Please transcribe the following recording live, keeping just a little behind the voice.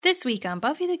This week on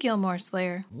Buffy the Gilmore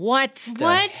Slayer. What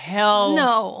the hell?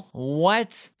 No.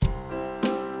 What?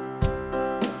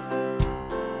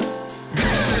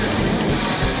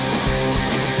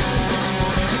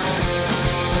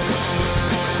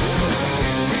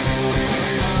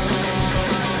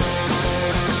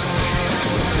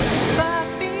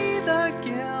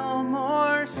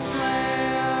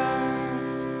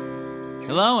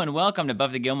 Hello and welcome to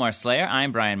Buffy the Gilmore Slayer.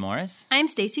 I'm Brian Morris. I'm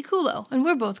Stacey Kulo, and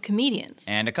we're both comedians.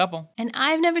 And a couple. And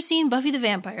I've never seen Buffy the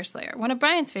Vampire Slayer, one of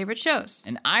Brian's favorite shows.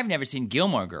 And I've never seen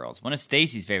Gilmore Girls, one of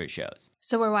Stacey's favorite shows.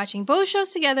 So we're watching both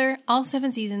shows together, all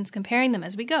 7 seasons, comparing them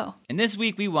as we go. And this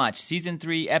week we watched Season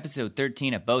 3, Episode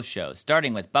 13 of both shows,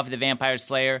 starting with Buffy the Vampire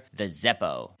Slayer, The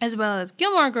Zeppo. As well as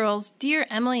Gilmore Girls, Dear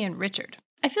Emily and Richard.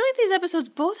 I feel like these episodes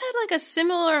both had like a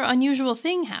similar unusual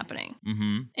thing happening.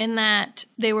 In that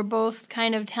they were both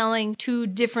kind of telling 2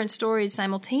 different stories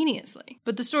simultaneously.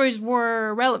 But the stories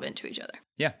were relevant to each other.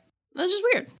 Yeah. That was just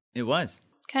weird. It was.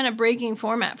 Kind of breaking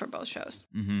format for both shows.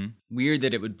 Weird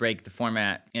that it would break the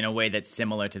format in a way that's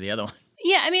similar to the other one.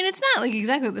 Yeah, I mean, it's not like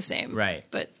exactly the same. Right.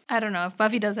 But I don't know if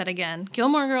Buffy does that again.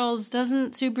 Gilmore Girls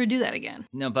doesn't super do that again.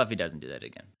 No, Buffy doesn't do that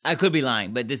again. I could be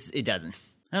lying, but it doesn't.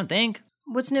 I don't think.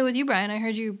 What's new with you, Brian? I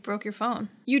heard you broke your phone.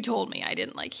 You told me. I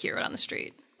didn't hear it on the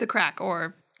street. The crack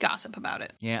or gossip about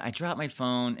it. Yeah, I dropped my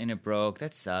phone and it broke.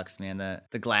 That sucks, man.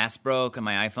 The glass broke on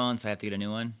my iPhone, so I have to get a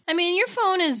new one. I mean, your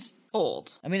phone is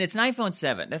old. I mean, it's an iPhone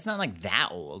 7. That's not that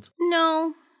old.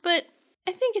 No, but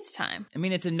I think it's time. I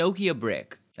mean, it's a Nokia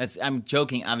brick. I'm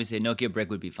joking. Obviously, a Nokia brick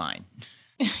would be fine.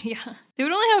 Yeah. They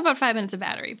would only have about 5 minutes of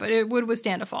battery, but it would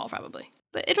withstand a fall probably.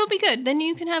 But it'll be good. Then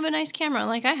you can have a nice camera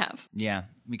like I have. Yeah,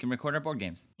 we can record our board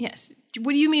games. Yes.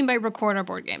 What do you mean by record our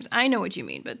board games? I know what you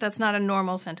mean, but that's not a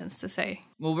normal sentence to say.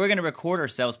 Well, we're going to record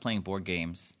ourselves playing board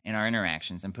games and our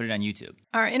interactions and put it on YouTube.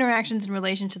 Our interactions in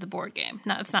relation to the board game.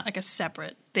 It's not like a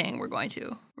separate thing we're going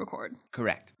to record.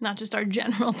 Correct. Not just our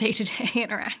general day-to-day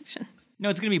interactions. No,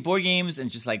 it's going to be board games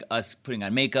and just us putting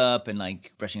on makeup and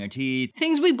brushing our teeth.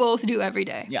 Things we both do every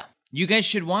day. Yeah. You guys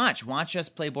should watch us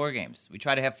play board games. We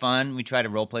try to have fun. We try to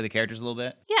role play the characters a little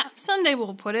bit. Yeah, someday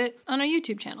we'll put it on our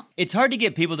YouTube channel. It's hard to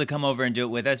get people to come over and do it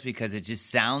with us because it just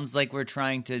sounds like we're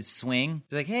trying to swing.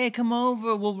 Be like, hey, come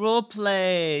over. We'll role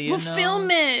play. We'll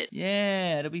film it.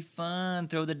 Yeah, it'll be fun.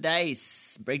 Throw the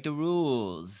dice. Break the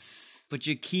rules. Put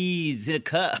your keys in a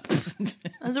cup.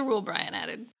 That's a rule Brian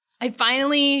added. I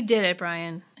finally did it,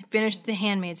 Brian. I finished The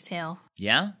Handmaid's Tale.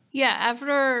 Yeah? Yeah,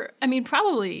 after,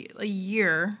 probably a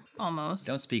year, almost.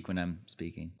 Don't speak when I'm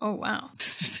speaking. Oh, wow.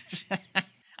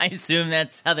 I assume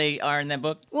that's how they are in that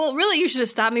book? Well, really, you should have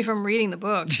stopped me from reading the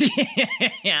book.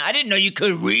 Yeah, I didn't know you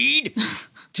could read.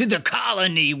 To the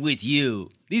colony with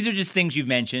you. These are just things you've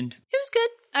mentioned. It was good.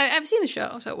 I've seen the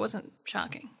show, so it wasn't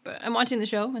shocking. But I'm watching the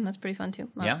show, and that's pretty fun, too.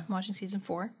 Yeah? I'm watching season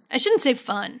 4. I shouldn't say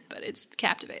fun, but it's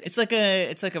captivating. It's like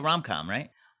a rom-com, right?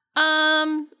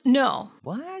 No.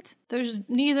 What? There's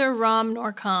neither rom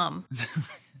nor com.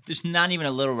 There's not even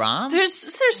a little rom? There's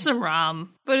some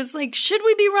rom, but it's should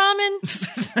we be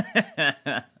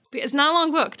ramen? It's not a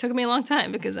long book. It took me a long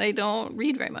time because I don't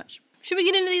read very much. Should we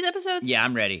get into these episodes? Yeah,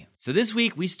 I'm ready. So this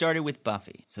week we started with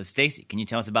Buffy. So Stacey, can you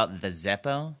tell us about the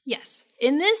Zeppo? Yes.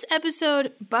 In this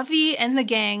episode, Buffy and the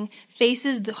gang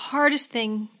faces the hardest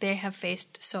thing they have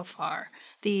faced so far.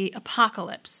 The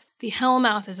apocalypse. The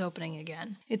Hellmouth is opening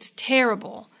again. It's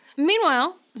terrible.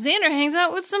 Meanwhile, Xander hangs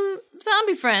out with some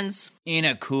zombie friends. In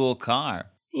a cool car.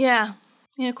 Yeah,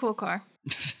 in a cool car.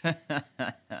 All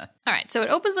right, so it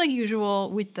opens like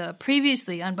usual with the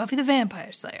previously on Buffy the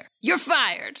Vampire Slayer. You're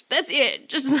fired. That's it.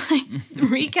 Just the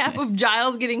recap of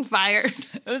Giles getting fired.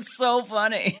 It was so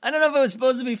funny. I don't know if it was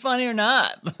supposed to be funny or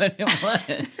not, but it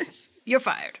was. You're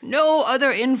fired. No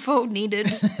other info needed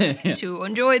to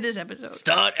enjoy this episode.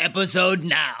 Start episode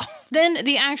now. Then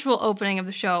the actual opening of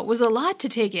the show was a lot to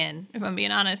take in, if I'm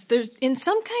being honest. There's in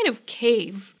some kind of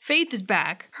cave. Faith is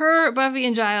back. Her, Buffy,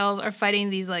 and Giles are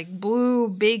fighting these blue,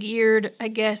 big-eared, I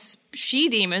guess,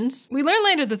 she-demons. We learn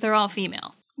later that they're all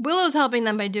female. Willow's helping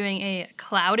them by doing a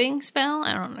clouding spell.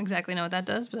 I don't exactly know what that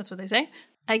does, but that's what they say.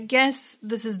 I guess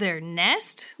this is their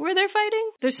nest where they're fighting.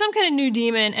 There's some kind of new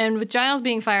demon, and with Giles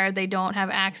being fired, they don't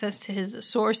have access to his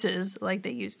sources like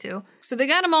they used to. So they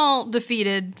got them all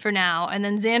defeated for now, and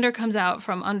then Xander comes out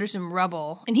from under some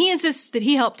rubble, and he insists that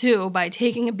he helped too by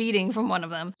taking a beating from one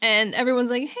of them. And everyone's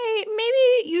like, hey,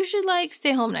 maybe you should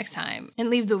stay home next time and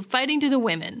leave the fighting to the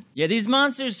women. Yeah, these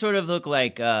monsters sort of look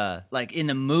like in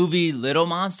the movie Little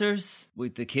Monsters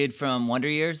with the kid from Wonder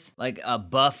Years, like a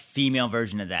buff female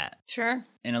version of that. Sure.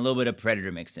 And a little bit of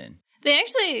Predator mixed in. They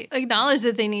actually acknowledge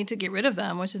that they need to get rid of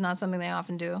them, which is not something they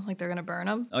often do. Like, they're going to burn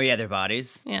them. Oh, yeah, their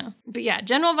bodies. Yeah. But yeah,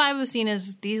 general vibe of the scene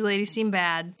is these ladies seem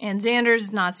bad, and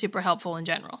Xander's not super helpful in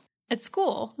general. At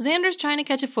school, Xander's trying to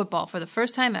catch a football for the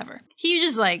first time ever. He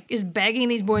just, is begging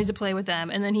these boys to play with them,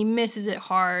 and then he misses it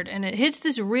hard, and it hits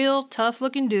this real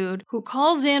tough-looking dude who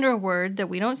calls Xander a word that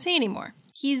we don't say anymore.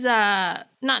 He's, not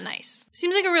nice.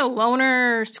 Seems like a real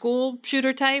loner school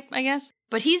shooter type, I guess.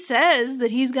 But he says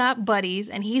that he's got buddies,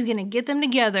 and he's gonna get them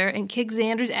together and kick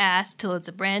Xander's ass till it's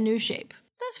a brand new shape.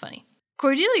 That's funny.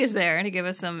 Cordelia's there to give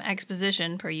us some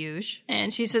exposition per usual,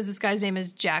 and she says this guy's name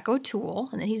is Jack O'Toole,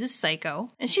 and that he's a psycho.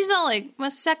 And she's all like,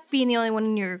 must suck being the only one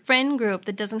in your friend group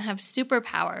that doesn't have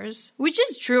superpowers, which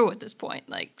is true at this point.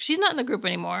 Like, she's not in the group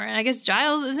anymore, and I guess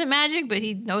Giles isn't magic, but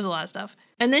he knows a lot of stuff.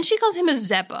 And then she calls him a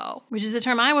Zeppo, which is a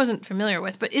term I wasn't familiar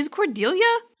with. But is Cordelia?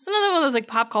 It's another one of those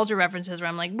pop culture references where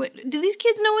I'm like, what, do these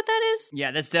kids know what that is?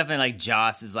 Yeah, that's definitely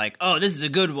Joss is like, oh, this is a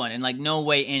good one. And no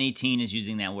way any teen is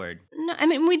using that word. No, I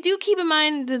mean, we do keep in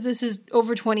mind that this is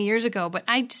over 20 years ago, but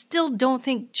I still don't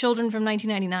think children from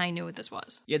 1999 knew what this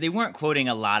was. Yeah, they weren't quoting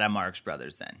a lot of Marx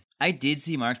Brothers then. I did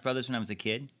see Marx Brothers when I was a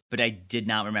kid, but I did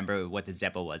not remember what the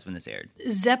Zeppo was when this aired.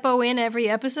 Zeppo in every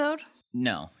episode?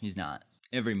 No, he's not.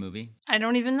 Every movie. I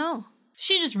don't even know.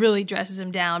 She just really dresses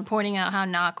him down, pointing out how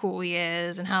not cool he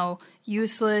is and how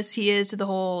useless he is to the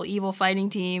whole evil fighting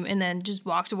team, and then just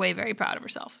walks away very proud of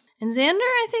herself. And Xander,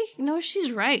 I think, knows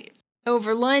she's right.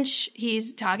 Over lunch,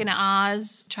 he's talking to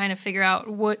Oz, trying to figure out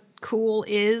what cool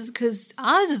is, because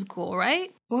Oz is cool,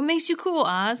 right? What makes you cool,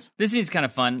 Oz? This scene's kind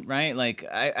of fun, right?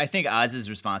 I think Oz's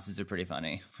responses are pretty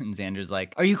funny. And Xander's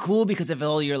like, are you cool because of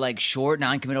all your, short,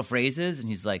 non-committal phrases? And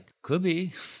he's like, could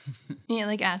be.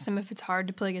 Yeah, asks him if it's hard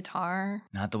to play guitar.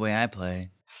 Not the way I play.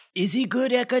 Is he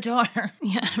good at guitar?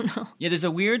 Yeah, I don't know. Yeah, there's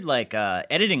a weird,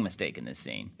 editing mistake in this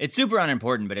scene. It's super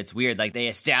unimportant, but it's weird. They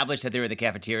established that they were at the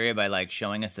cafeteria by,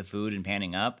 showing us the food and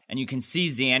panning up. And you can see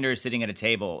Xander sitting at a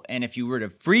table. And if you were to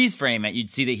freeze frame it, you'd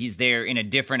see that he's there in a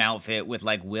different outfit with,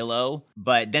 Willow.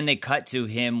 But then they cut to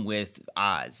him with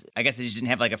Oz. I guess they just didn't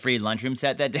have, a free lunchroom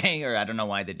set that day, or I don't know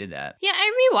why they did that. Yeah,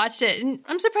 I rewatched it, and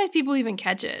I'm surprised people even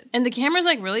catch it. And the camera's,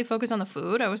 really focused on the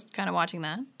food. I was kind of watching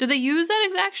that. Did they use that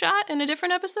exact shot in a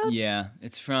different episode? Yeah,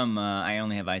 it's from I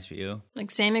Only Have Eyes for You.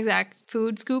 Same exact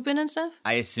food scooping and stuff?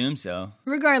 I assume so.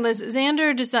 Regardless,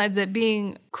 Xander decides that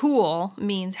being cool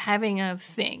means having a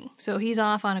thing. So he's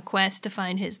off on a quest to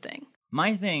find his thing.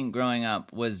 My thing growing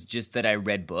up was just that I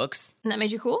read books. And that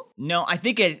made you cool? No, I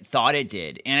think I thought it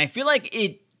did. And I feel like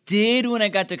it did when I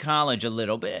got to college a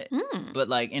little bit. But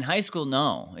in high school,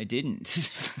 no, it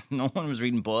didn't. No one was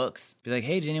reading books. Be like,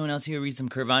 hey, did anyone else here read some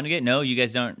Kurt Vonnegut? No, you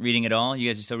guys aren't reading at all? You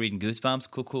guys are still reading Goosebumps?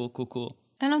 Cool.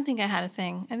 I don't think I had a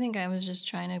thing. I think I was just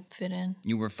trying to fit in.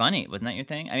 You were funny. Wasn't that your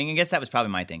thing? I mean, I guess that was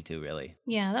probably my thing too, really.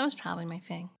 Yeah, that was probably my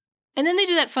thing. And then they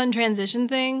do that fun transition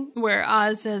thing where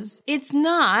Oz says, it's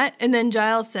not, and then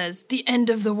Giles says, the end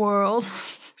of the world.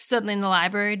 Suddenly in the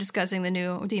library discussing the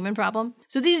new demon problem.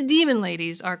 So these demon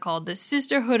ladies are called the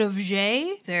Sisterhood of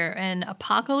Jay. They're an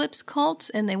apocalypse cult,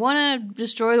 and they want to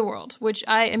destroy the world, which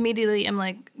I immediately am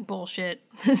like, bullshit.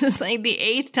 This is the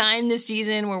 8th time this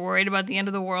season we're worried about the end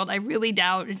of the world. I really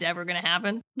doubt it's ever going to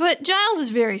happen. But Giles is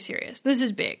very serious. This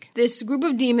is big. This group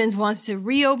of demons wants to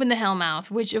reopen the Hellmouth,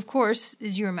 which, of course,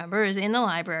 as you remember, is in the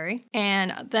library.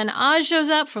 And then Oz shows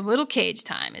up for little cage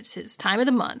time. It's his time of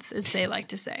the month, as they like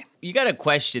to say. You gotta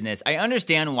question this. I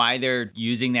understand why they're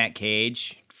using that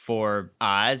cage for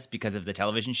Oz because of the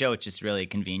television show. It's just really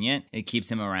convenient. It keeps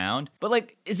him around.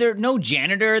 But is there no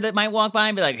janitor that might walk by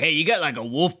and be like, hey, you got a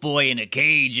wolf boy in a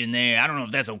cage in there. I don't know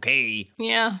if that's okay.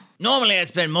 Yeah. Normally I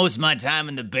spend most of my time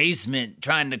in the basement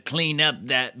trying to clean up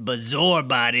that Bazaar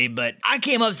body, but I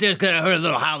came upstairs because I heard a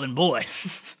little howling boy.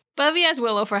 Buffy asks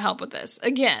Willow for help with this.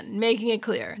 Again, making it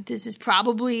clear, this is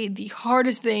probably the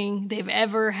hardest thing they've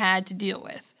ever had to deal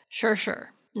with.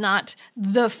 Sure. Not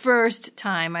the first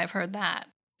time I've heard that.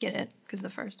 Get it? Because the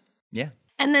first. Yeah.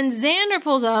 And then Xander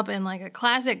pulls up in a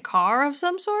classic car of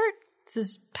some sort. It's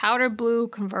this powder blue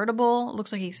convertible. It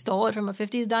looks like he stole it from a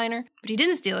 50s diner. But he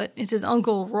didn't steal it. It's his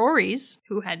uncle Rory's,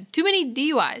 who had too many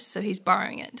DUIs, so he's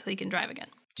borrowing it until he can drive again.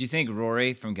 Do you think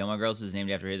Rory from Gilmore Girls was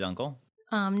named after his uncle?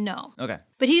 No. Okay.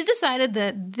 But he's decided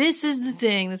that this is the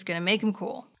thing that's going to make him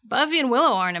cool. Buffy and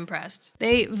Willow aren't impressed.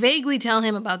 They vaguely tell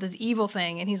him about this evil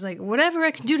thing, and he's like, whatever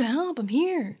I can do to help, I'm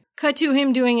here. Cut to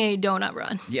him doing a donut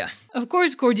run. Yeah. Of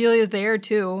course, Cordelia's there,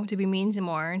 too, to be mean some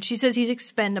more. And she says he's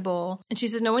expendable. And she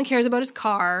says no one cares about his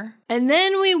car. And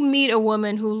then we meet a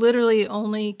woman who literally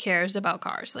only cares about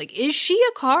cars. Like, is she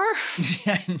a car?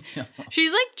 Yeah, I know.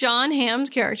 She's like John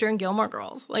Hamm's character in Gilmore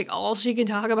Girls. Like, all she can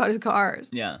talk about is cars.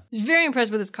 Yeah. She's very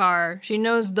impressed with his car. She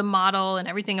knows the model and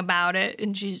everything about it.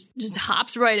 And she's just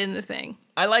hops right in the thing.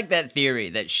 I like that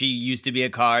theory that she used to be a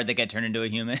car that got turned into a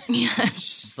human. Yes.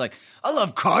 She's just like, I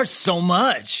love cars so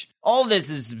much. All this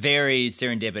is very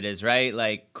serendipitous, right?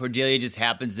 Like, Cordelia just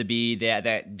happens to be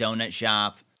that donut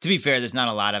shop. To be fair, there's not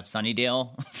a lot of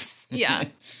Sunnydale. Yeah.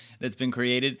 That's been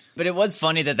created. But it was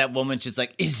funny that woman's just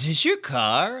like, is this your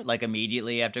car? Like,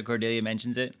 immediately after Cordelia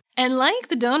mentions it. And like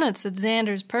the donuts that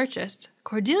Xander's purchased,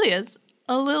 Cordelia's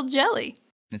a little jelly.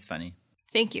 It's funny.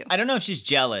 Thank you. I don't know if she's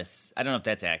jealous. I don't know if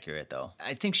that's accurate, though.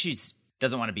 I think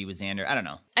doesn't want to be with Xander. I don't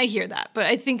know. I hear that, but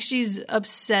I think she's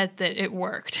upset that it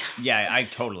worked. Yeah, I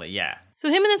totally, yeah. So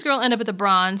him and this girl end up at the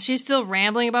Bronze. She's still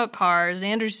rambling about cars.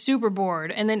 Xander's super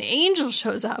bored. And then Angel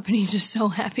shows up, and he's just so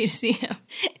happy to see him.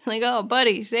 Like, oh,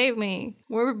 buddy, save me.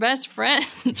 We're best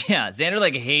friends. Yeah, Xander,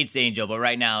 like, hates Angel, but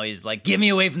right now he's like, get me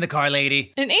away from the car,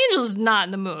 lady. And Angel's not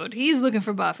in the mood. He's looking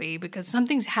for Buffy because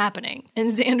something's happening.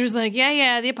 And Xander's like,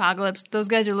 yeah, the apocalypse. Those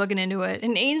guys are looking into it.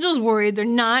 And Angel's worried they're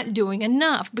not doing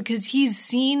enough because he's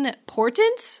seen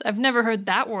portents. I've never heard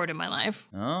that word in my life.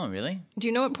 Oh, really? Do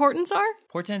you know what portents are?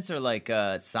 Portents are like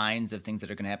signs of things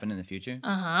that are going to happen in the future.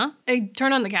 Uh-huh. I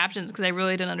turned on the captions because I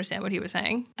really didn't understand what he was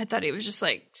saying. I thought he was just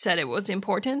like, said it was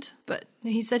important, but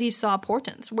he said he saw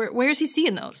portents. Where's he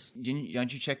seeing those?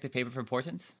 Don't you check the paper for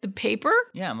portents? The paper?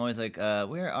 Yeah, I'm always like,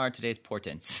 where are today's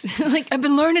portents? Like, I've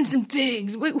been learning some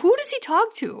things. Wait, who does he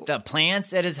talk to? The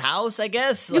plants at his house, I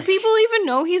guess? Do people even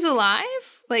know he's alive?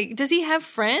 Like, does he have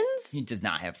friends? He does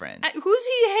not have friends. Who's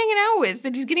he hanging out with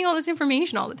that he's getting all this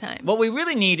information all the time? What we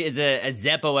really need is a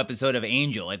Zeppo episode of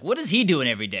Angel. Like, what is he doing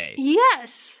every day?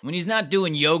 Yes. When he's not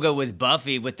doing yoga with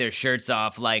Buffy with their shirts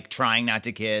off, like, trying not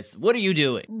to kiss, what are you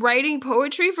doing? Writing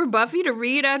poetry for Buffy to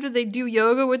read after they do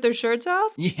yoga with their shirts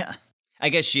off? Yeah. I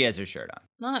guess she has her shirt on.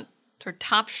 Not her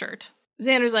top shirt.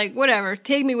 Xander's like, whatever,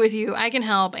 take me with you. I can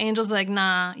help. Angel's like,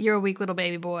 nah, you're a weak little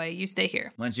baby boy. You stay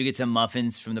here. Why don't you get some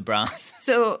muffins from the Bronze?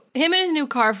 So him and his new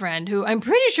car friend, who I'm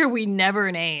pretty sure we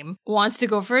never name, wants to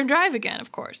go for a drive again,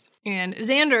 of course. And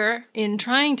Xander, in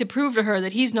trying to prove to her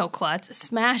that he's no klutz,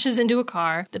 smashes into a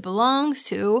car that belongs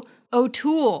to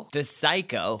O'Toole. The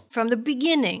psycho. From the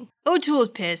beginning. O'Toole is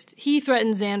pissed. He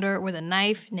threatens Xander with a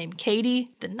knife named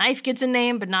Katie. The knife gets a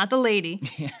name, but not the lady.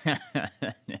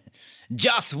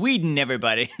 Joss Whedon,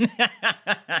 everybody.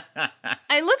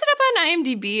 I looked it up on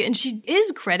IMDb, and she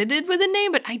is credited with a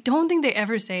name, but I don't think they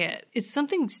ever say it. It's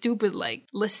something stupid like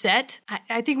Lisette.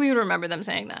 I think we would remember them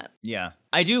saying that. Yeah.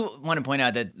 I do want to point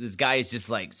out that this guy is just,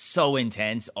 like, so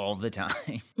intense all the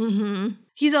time. Mm-hmm.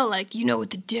 He's all like, you know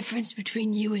what the difference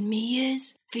between you and me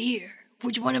is? Fear.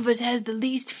 Which one of us has the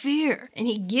least fear? And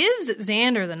he gives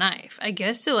Xander the knife, I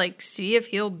guess to, like, see if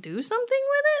he'll do something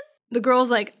with it? The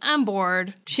girl's like, I'm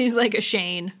bored. She's like a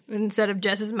Shane. Instead of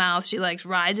Jess's mouth, she likes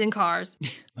rides in cars.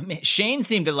 I mean, Shane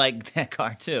seemed to like that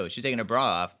car, too. She's taking her bra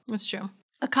off. That's true.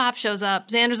 A cop shows up.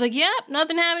 Xander's like, yep,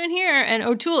 nothing happening here. And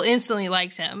O'Toole instantly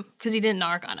likes him because he didn't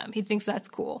narc on him. He thinks that's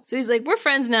cool. So he's like, we're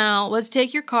friends now. Let's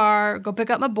take your car, go pick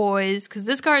up my boys, because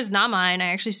this car is not mine. I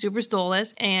actually super stole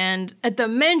this. And at the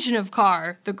mention of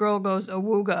car, the girl goes,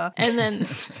 awooga. And then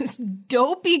this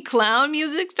dopey clown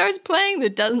music starts playing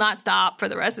that does not stop for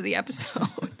the rest of the episode.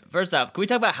 First off, can we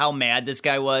talk about how mad this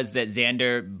guy was that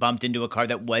Xander bumped into a car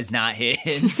that was not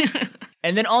his?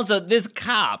 And then also this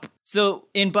cop. So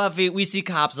in Buffy, we see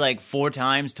cops like 4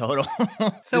 times total.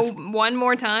 So one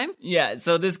more time? Yeah,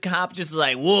 so this cop just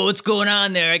like, whoa, what's going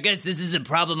on there? I guess this is a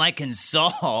problem I can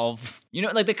solve. You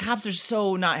know, like the cops are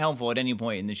so not helpful at any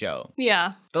point in the show.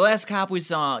 Yeah. The last cop we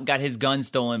saw got his gun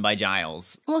stolen by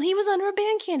Giles. Well, he was under a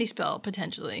band candy spell,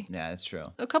 potentially. Yeah, that's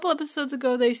true. A couple episodes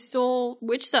ago, they stole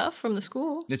witch stuff from the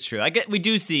school. That's true. We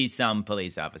do see some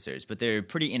police officers, but they're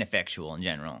pretty ineffectual in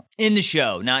general. In the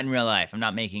show, not in real life. I'm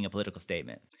not making a political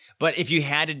statement. But if you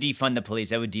had to defund the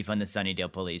police, I would defund the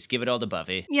Sunnydale police. Give it all to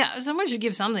Buffy. Yeah, someone should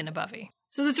give something to Buffy.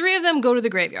 So the 3 of them go to the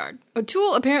graveyard.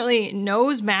 O'Toole apparently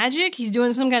knows magic. He's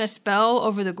doing some kind of spell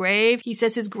over the grave. He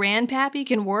says his grandpappy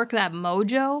can work that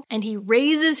mojo, and he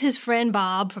raises his friend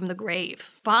Bob from the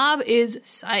grave. Bob is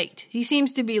psyched. He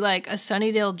seems to be like a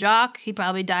Sunnydale jock. He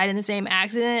probably died in the same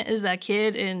accident as that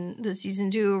kid in the season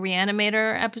 2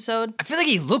 Reanimator episode. I feel like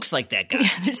he looks like that guy. Yeah,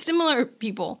 they're similar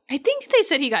people. I think they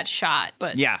said he got shot,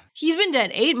 but Yeah. he's been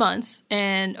dead 8 months,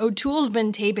 and O'Toole's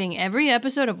been taping every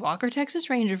episode of Walker, Texas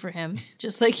Ranger for him,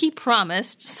 just like he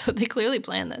promised, so they clearly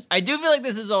planned this. I do feel like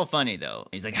this is all funny, though.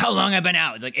 He's like, how long have I been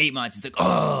out? It's like 8 months. It's like,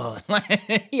 oh.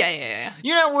 Yeah.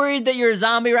 You're not worried that you're a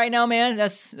zombie right now, man?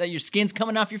 That your skin's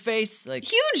coming off your face? Like,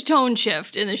 Huge tone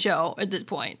shift in the show at this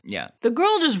point. yeah. The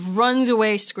girl just runs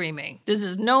away screaming. This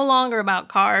is no longer about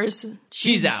cars.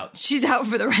 She's out. She's out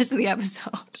for the rest of the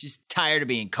episode. She's tired of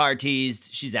being car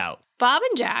teased. She's out. Bob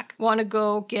and Jack want to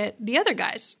go get the other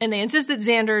guys, and they insist that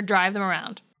Xander drive them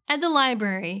around. At the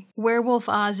library, Werewolf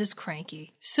Oz is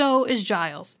cranky. So is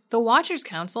Giles. The Watchers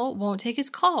Council won't take his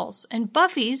calls, and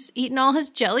Buffy's eaten all his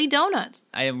jelly donuts.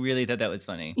 I really thought that was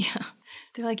funny. Yeah.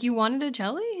 They're like, you wanted a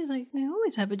jelly? He's like, I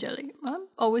always have a jelly. I'm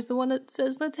always the one that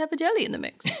says, let's have a jelly in the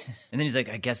mix. And then he's like,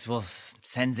 I guess we'll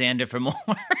send Xander for more.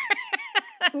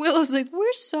 Willow's like,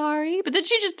 we're sorry. But then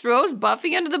she just throws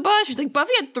Buffy under the bus. She's like,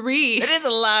 Buffy had 3. It is a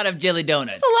lot of jelly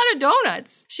donuts. That's a lot of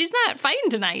donuts. She's not fighting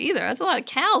tonight either. That's a lot of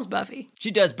cows, Buffy.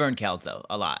 She does burn cows, though,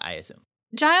 a lot, I assume.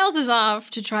 Giles is off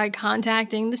to try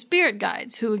contacting the spirit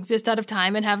guides who exist out of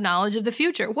time and have knowledge of the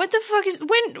future. What the fuck is,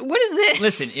 what is this?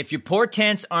 Listen, if your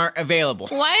portents aren't available.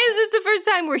 Why is this the first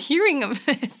time we're hearing of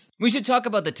this? We should talk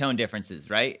about the tone differences,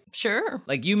 right? Sure.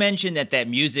 Like you mentioned that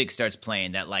music starts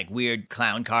playing, that like weird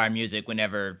clown car music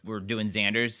whenever we're doing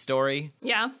Xander's story.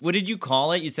 Yeah. What did you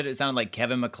call it? You said it sounded like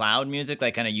Kevin MacLeod music,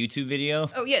 like on a YouTube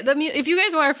video. Oh, yeah. If you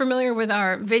guys are familiar with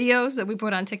our videos that we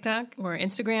put on TikTok or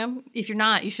Instagram, if you're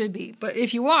not, you should be. But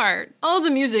if you are, all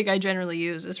the music I generally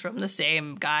use is from the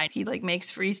same guy. He like makes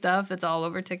free stuff that's all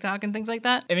over TikTok and things like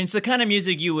that. I mean, it's the kind of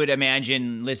music you would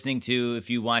imagine listening to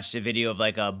if you watched a video of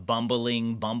like a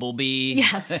bumbling bumblebee.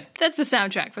 Yes. That's the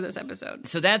soundtrack for this episode.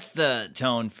 So that's the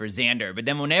tone for Xander. But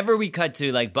then whenever we cut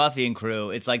to like Buffy and crew,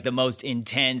 it's like the most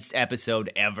intense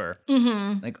episode ever.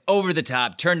 Mm-hmm. Like over the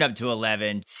top, turned up to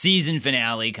 11, season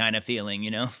finale kind of feeling,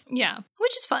 you know? Yeah.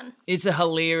 Which is fun. It's a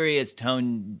hilarious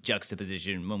tone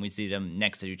juxtaposition when we see them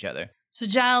next to each other. So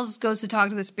Giles goes to talk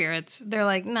to the spirits. They're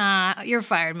like, nah, you're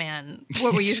fired, man.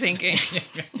 What were you thinking?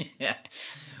 Yeah.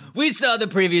 We saw the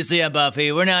previously on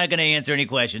Buffy. We're not going to answer any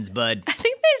questions, bud. I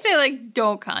think they say, like,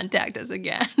 don't contact us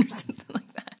again or something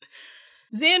like that.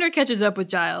 Xander catches up with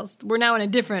Giles. We're now in a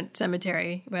different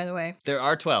cemetery, by the way. There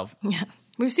are 12. Yeah.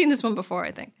 We've seen this one before,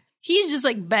 I think. He's just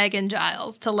like begging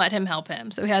Giles to let him help him,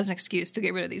 so he has an excuse to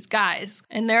get rid of these guys.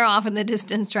 And they're off in the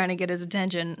distance trying to get his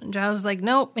attention. And Giles is like,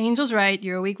 nope, Angel's right.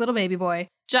 You're a weak little baby boy.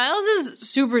 Giles is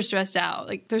super stressed out.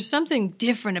 Like, there's something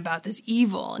different about this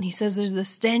evil. And he says there's the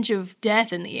stench of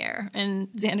death in the air. And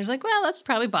Xander's like, well, that's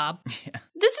probably Bob. Yeah.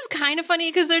 This is kind of funny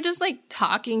because they're just like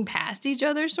talking past each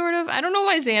other, sort of. I don't know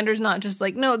why Xander's not just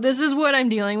like, no, this is what I'm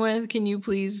dealing with. Can you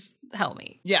please help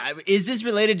me? Yeah, is this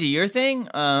related to your thing?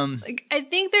 Like, I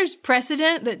think there's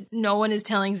precedent that no one is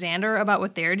telling Xander about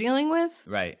what they're dealing with.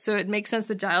 Right. So it makes sense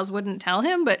that Giles wouldn't tell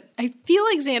him, but I feel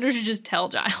like Xander should just tell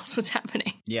Giles what's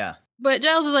happening. Yeah. But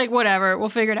Giles is like, whatever, we'll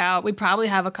figure it out. We probably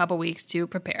have a couple weeks to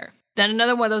prepare. Then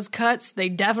another one of those cuts, they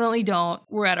definitely don't.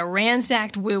 We're at a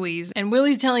ransacked Willie's, and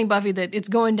Willie's telling Buffy that it's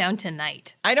going down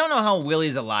tonight. I don't know how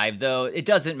Willie's alive, though. It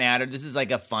doesn't matter. This is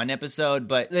like a fun episode,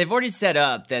 but they've already set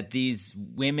up that these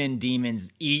women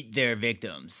demons eat their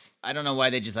victims. I don't know why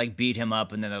they just like beat him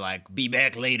up and then they're like, be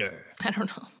back later. I don't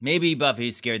know. Maybe Buffy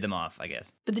scared them off, I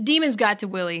guess. But the demons got to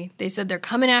Willie. They said they're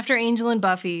coming after Angel and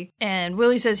Buffy, and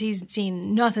Willie says he's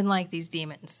seen nothing like these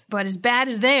demons. But as bad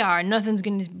as they are, nothing's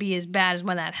going to be as bad as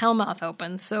when that Hellmouth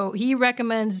opens. So he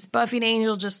recommends Buffy and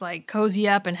Angel just like cozy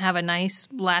up and have a nice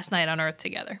last night on Earth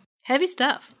together. Heavy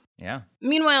stuff. Yeah.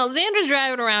 Meanwhile, Xander's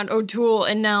driving around O'Toole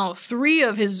and now 3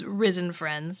 of his risen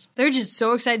friends. They're just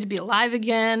so excited to be alive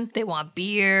again. They want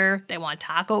beer. They want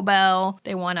Taco Bell.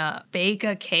 They want to bake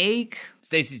a cake.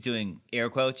 Stacy's doing air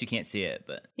quotes. You can't see it,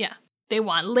 but... Yeah. They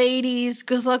want ladies.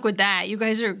 Good luck with that. You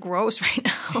guys are gross right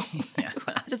now. Yeah.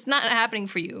 It's not happening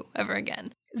for you ever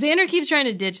again. Xander keeps trying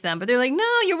to ditch them, but they're like, no,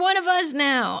 you're one of us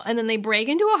now. And then they break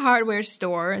into a hardware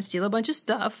store and steal a bunch of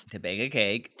stuff. To bake a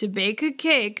cake. To bake a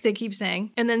cake, they keep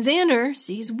saying. And then Xander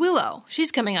sees Willow.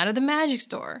 She's coming out of the magic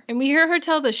store. And we hear her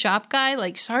tell the shop guy,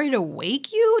 like, sorry to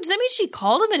wake you? Does that mean she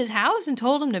called him at his house and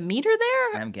told him to meet her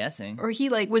there? I'm guessing. Or he,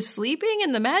 like, was sleeping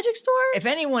in the magic store? If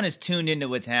anyone is tuned into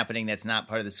what's happening that's not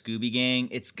part of the Scooby Gang,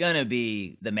 it's gonna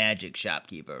be the magic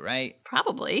shopkeeper, right?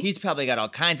 Probably. He's probably got all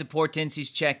kinds of portents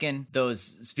he's checking.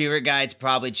 Those spirit guides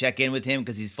probably check in with him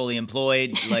because he's fully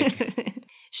employed. Like,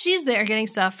 She's there getting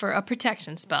stuff for a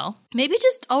protection spell. Maybe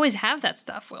just always have that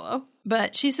stuff, Willow.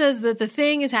 But she says that the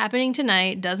thing is happening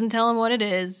tonight, doesn't tell him what it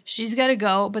is. She's got to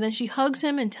go, but then she hugs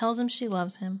him and tells him she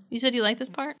loves him. You said you liked this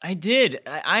part? I did.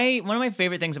 One of my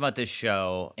favorite things about this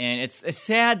show, and it's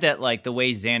sad that like the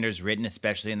way Xander's written,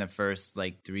 especially in the first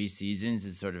like 3 seasons,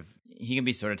 is sort of, he can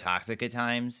be sort of toxic at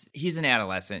times. He's an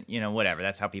adolescent, whatever.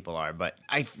 That's how people are. But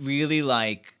I really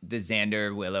like the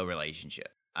Xander-Willow relationship.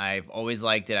 I've always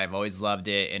liked it. I've always loved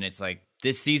it. And it's like,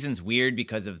 this season's weird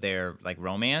because of their like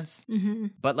romance,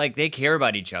 but like they care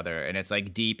about each other and it's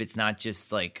like deep. It's not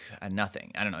just like a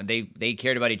nothing. I don't know. They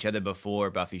cared about each other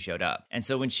before Buffy showed up. And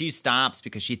so when she stops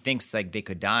because she thinks like they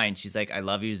could die and she's like, I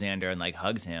love you, Xander, and like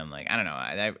hugs him. Like, I don't know.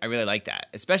 I really like that,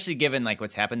 especially given like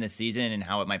what's happened this season and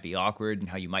how it might be awkward and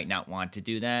how you might not want to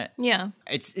do that. Yeah.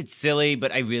 It's silly,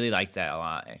 but I really liked that a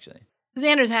lot, actually.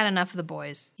 Xander's had enough of the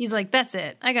boys. He's like, that's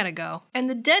it. I gotta go. And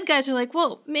the dead guys are like,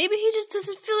 well, maybe he just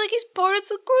doesn't feel like he's part of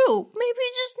the group. Maybe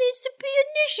he just needs to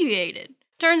be initiated.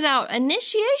 Turns out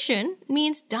initiation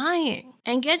means dying.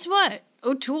 And guess what?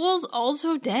 O'Toole's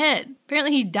also dead.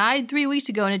 Apparently he died 3 weeks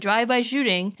ago in a drive-by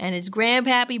shooting, and his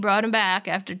grandpappy brought him back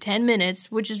after 10 minutes,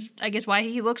 which is, I guess, why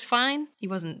he looks fine. He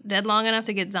wasn't dead long enough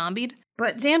to get zombied.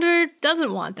 But Xander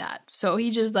doesn't want that, so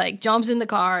he just, jumps in the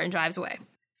car and drives away.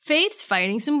 Faith's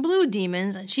fighting some blue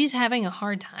demons, and she's having a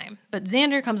hard time. But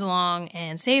Xander comes along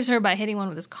and saves her by hitting one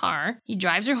with his car. He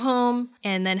drives her home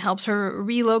and then helps her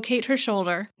relocate her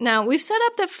shoulder. Now, we've set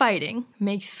up that fighting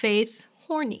makes Faith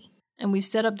horny. And we've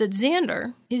set up that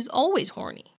Xander is always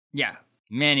horny. Yeah,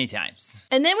 many times.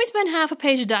 And then we spend half a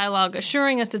page of dialogue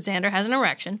assuring us that Xander has an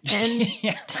erection.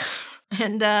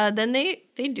 And, then they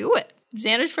do it.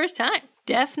 Xander's first time.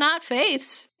 Death, not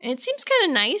Faith's. And it seems kind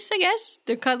of nice, I guess.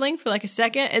 They're cuddling for a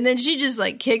second, and then she just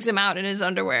kicks him out in his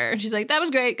underwear. And she's like, that was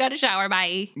great, got a shower,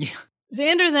 bye. Yeah.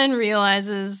 Xander then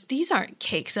realizes these aren't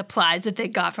cake supplies that they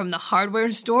got from the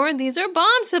hardware store. These are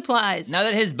bomb supplies. Now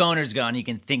that his boner's gone, he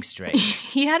can think straight.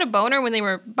 He had a boner when they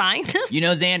were buying them.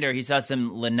 Xander, he saw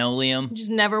some linoleum.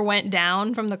 Just never went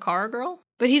down from the car girl.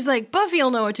 But he's like, Buffy will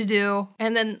know what to do.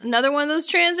 And then another one of those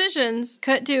transitions.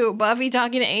 Cut to Buffy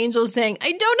talking to Angel saying,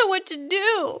 I don't know what to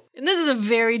do. And this is a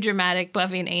very dramatic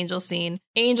Buffy and Angel scene.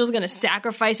 Angel's gonna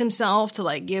sacrifice himself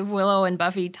to give Willow and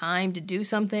Buffy time to do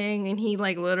something. And he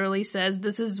literally says,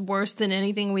 this is worse than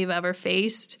anything we've ever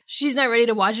faced. She's not ready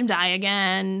to watch him die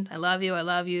again. I love you, I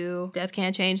love you. Death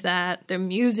can't change that. Their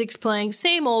music's playing,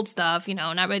 same old stuff,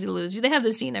 not ready to lose you. They have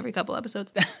this scene every couple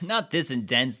episodes. Not this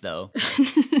intense though.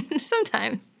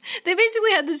 Sometimes. They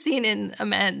basically had the scene in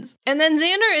Amends. And then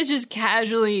Xander is just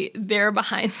casually there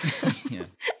behind them. Yeah.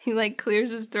 He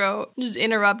clears his throat, just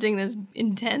interrupting this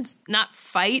intense, not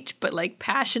fight, but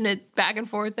passionate back and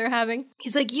forth they're having.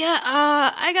 He's like,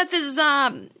 I got this,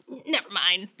 never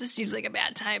mind. This seems like a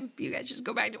bad time. You guys just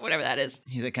go back to whatever that is.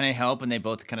 He's like, can I help? And they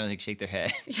both kind of shake their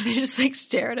head. They just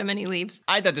stare at him and he leaves.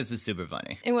 I thought this was super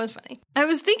funny. It was funny. I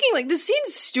was thinking this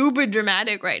scene's stupid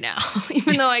dramatic right now,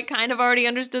 even though I kind of already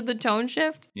understood the tone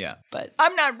shift. Yeah. But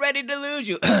I'm not ready to lose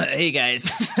you. Hey guys.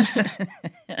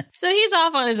 So he's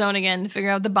off on his own again to figure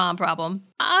out the bomb problem.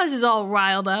 Oz is all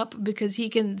riled up because he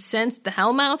can sense the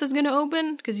Hellmouth is going to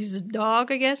open because he's a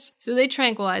dog, I guess. So they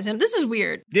tranquilize him. This is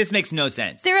weird. This makes no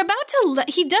sense. They're about to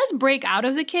he does break out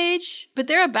of the cage, but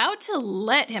they're about to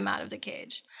let him out of the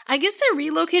cage. I guess they're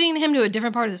relocating him to a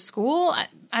different part of the school.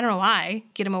 I don't know why.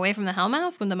 Get him away from the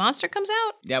Hellmouth when the monster comes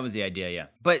out? That was the idea, yeah.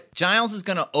 But Giles is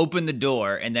going to open the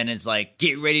door and then is like,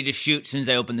 get ready to shoot as soon as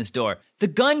I open this door. The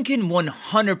gun can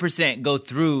 100% go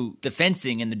through the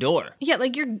fencing in the door. Yeah,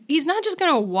 he's not just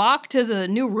going to walk to the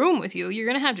new room with you. You're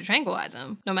going to have to tranquilize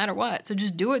him no matter what. So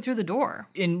just do it through the door.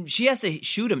 And she has to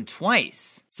shoot him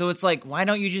twice. So it's why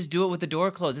don't you just do it with the door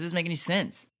closed? It doesn't make any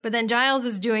sense. But then Giles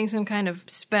is doing some kind of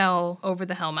spell over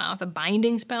the Hellmouth, a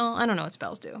binding spell. I don't know what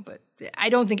spells do, but I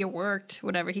don't think it worked,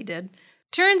 whatever he did.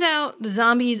 Turns out the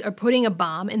zombies are putting a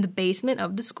bomb in the basement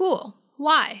of the school.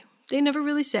 Why? They never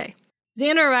really say.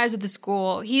 Xander arrives at the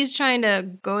school. He's trying to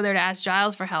go there to ask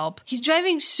Giles for help. He's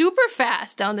driving super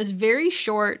fast down this very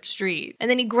short street.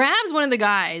 And then he grabs one of the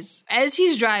guys. As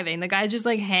he's driving, the guy's just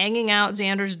hanging out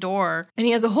Xander's door. And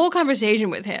he has a whole conversation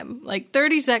with him,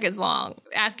 30 seconds long,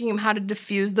 asking him how to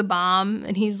defuse the bomb.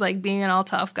 And he's being an all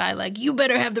tough guy, you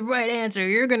better have the right answer.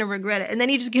 You're going to regret it. And then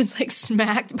he just gets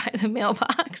smacked by the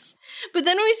mailbox. But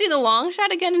then we see the long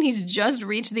shot again and he's just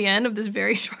reached the end of this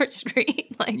very short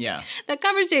street. Yeah. That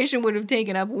conversation would have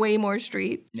taken up way more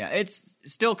street. Yeah, it's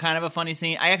still kind of a funny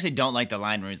scene. I actually don't like the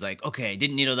line where he's like, okay,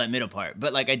 didn't needle that middle part.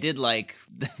 But I did like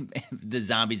the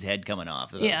zombie's head coming off.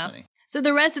 That was funny. So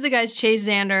the rest of the guys chase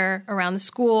Xander around the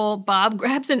school. Bob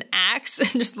grabs an axe and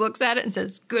just looks at it and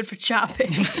says, good for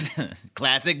chopping.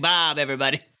 Classic Bob,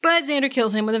 everybody. But Xander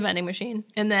kills him with a vending machine.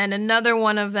 And then another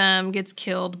one of them gets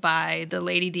killed by the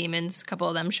lady demons. A couple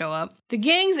of them show up. The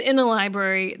gang's in the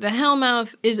library. The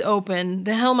Hellmouth is open.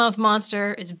 The Hellmouth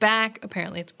monster is back.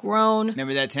 Apparently it's grown.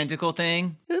 Remember that tentacle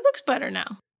thing? It looks better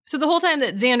now. So the whole time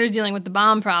that Xander's dealing with the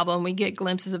bomb problem, we get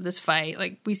glimpses of this fight.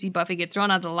 Like, we see Buffy get thrown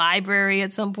out of the library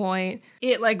at some point.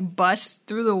 It, like, busts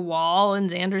through the wall and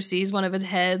Xander sees one of its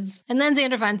heads. And then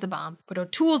Xander finds the bomb. But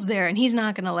O'Toole's there and he's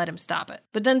not going to let him stop it.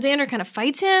 But then Xander kind of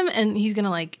fights him and he's going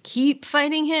to, like, keep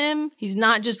fighting him. He's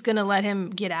not just going to let him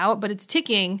get out, but it's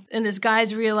ticking. And this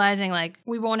guy's realizing, like,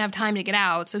 we won't have time to get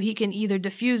out. So he can either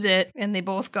defuse it and they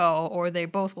both go, or they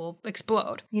both will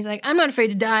explode. He's like, I'm not afraid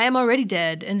to die. I'm already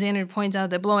dead. And Xander points out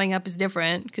that blowing up is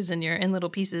different because then you're in little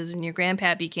pieces and your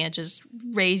grandpappy can't just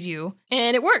raise you.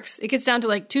 And it works. It gets down to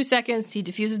like 2 seconds. He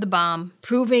defuses the bomb,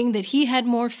 proving that he had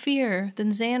more fear than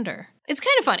Xander. It's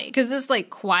kind of funny because this like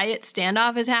quiet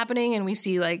standoff is happening and we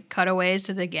see like cutaways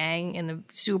to the gang in the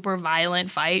super violent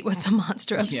fight with the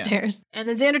monster upstairs. Yeah. And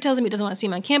then Xander tells him he doesn't want to see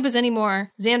him on campus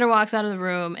anymore. Xander walks out of the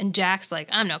room and Jack's like,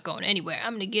 I'm not going anywhere.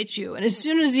 I'm going to get you. And as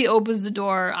soon as he opens the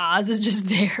door, Oz is just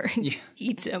there and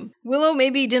eats him. Willow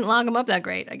maybe didn't lock him up that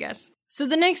great, I guess. So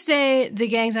the next day, the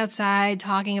gang's outside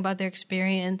talking about their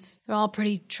experience. They're all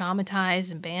pretty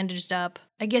traumatized and bandaged up.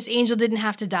 I guess Angel didn't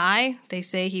have to die. They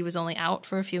say he was only out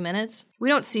for a few minutes. We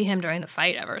don't see him during the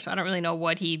fight ever, so I don't really know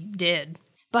what he did.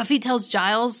 Buffy tells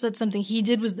Giles that something he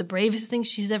did was the bravest thing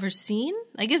she's ever seen.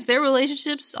 I guess their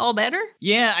relationship's all better.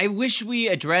 Yeah, I wish we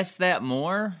addressed that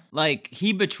more. Like,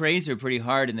 he betrays her pretty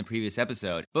hard in the previous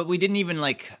episode, but we didn't even,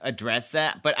 like, address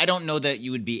that. But I don't know that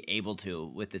you would be able to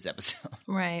with this episode.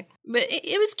 Right. But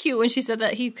it was cute when she said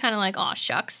that. He's kind of like, aw,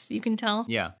 shucks, you can tell.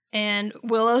 Yeah. And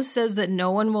Willow says that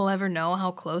no one will ever know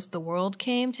how close the world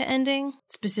came to ending.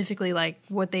 Specifically, like,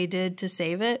 what they did to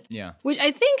save it. Yeah. Which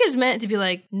I think is meant to be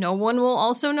like, no one will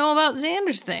also know about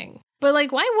Xander's thing. But,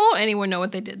 like, why won't anyone know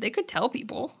what they did? They could tell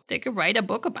people. They could write a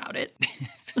book about it.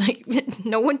 Like,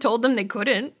 no one told them they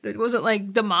couldn't. It wasn't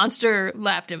like the monster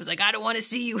left and was like, I don't want to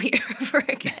see you here ever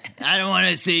again. I don't want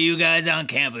to see you guys on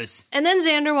campus. And then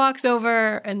Xander walks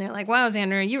over and they're like, wow,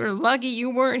 Xander, you were lucky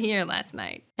you weren't here last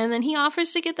night. And then he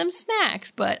offers to get them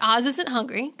snacks, but Oz isn't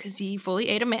hungry because he fully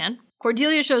ate a man.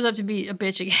 Cordelia shows up to be a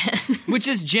bitch again. Which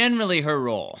is generally her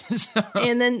role. So.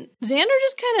 And then Xander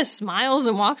just kind of smiles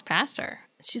and walks past her.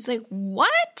 She's like,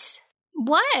 what?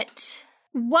 What?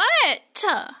 What?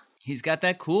 He's got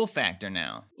that cool factor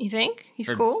now. You think? He's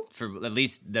cool? For at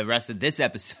least the rest of this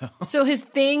episode. So his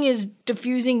thing is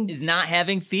diffusing... Is not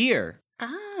having fear.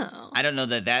 Oh. I don't know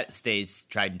that stays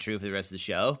tried and true for the rest of the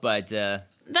show, but...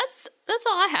 That's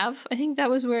all I have. I think that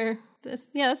was where...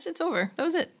 it's over. That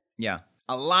was it. Yeah.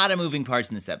 A lot of moving parts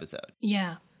in this episode.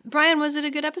 Yeah. Brian, was it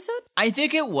a good episode? I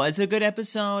think it was a good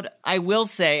episode. I will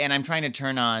say, and I'm trying to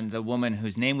turn on the woman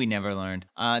whose name we never learned,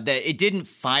 that it didn't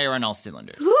fire on all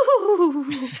cylinders.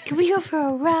 Ooh, can we go for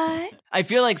a ride? I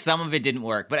feel like some of it didn't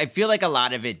work, but I feel like a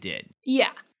lot of it did.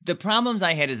 Yeah. The problems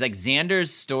I had is like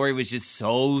Xander's story was just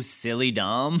so silly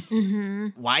dumb.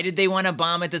 Mm-hmm. Why did they want to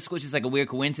bomb at the school? It's just like a weird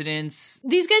coincidence.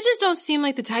 These guys just don't seem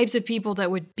like the types of people that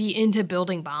would be into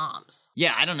building bombs.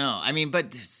 Yeah, I don't know. I mean,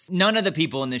 but none of the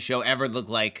people in this show ever look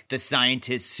like the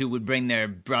scientists who would bring their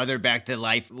brother back to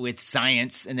life with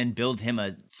science and then build him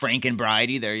a Frankenbride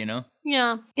either, you know?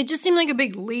 Yeah. It just seemed like a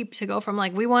big leap to go from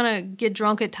like, we want to get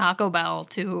drunk at Taco Bell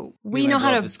to we know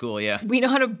how to school, yeah. We know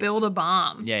how to build a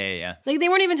bomb. Yeah. Like they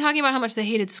weren't even talking about how much they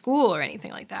hated school or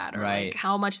anything like that. Or right. Like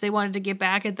how much they wanted to get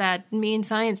back at that mean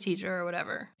science teacher or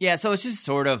whatever. Yeah, so it's just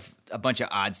sort of a bunch of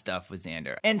odd stuff with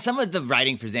Xander. And some of the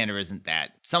writing for Xander isn't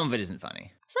that. Some of it isn't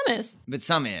funny. Some is. But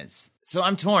some is. So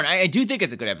I'm torn. I do think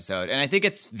it's a good episode, and I think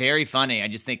it's very funny. I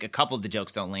just think a couple of the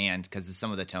jokes don't land because of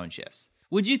some of the tone shifts.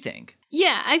 What'd you think?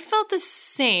 Yeah, I felt the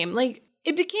same. Like,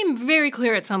 it became very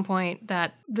clear at some point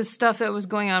that the stuff that was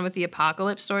going on with the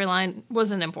Apocalypse storyline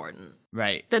wasn't important.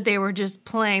 Right. That they were just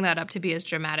playing that up to be as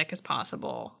dramatic as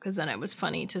possible. Because then it was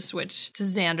funny to switch to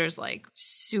Xander's, like,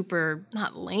 super,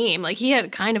 not lame. Like, he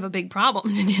had kind of a big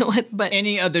problem to deal with, but...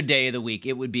 Any other day of the week,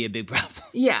 it would be a big problem.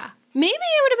 Yeah. Maybe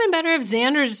it would have been better if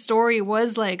Xander's story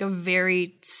was, like, a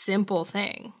very simple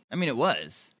thing. I mean, it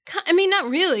was. I mean, not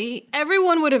really.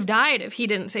 Everyone would have died if he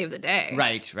didn't save the day.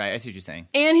 Right. I see what you're saying.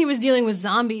 And he was dealing with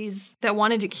zombies that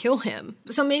wanted to kill him.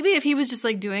 So maybe if he was just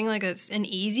like doing like an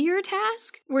easier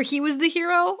task where he was the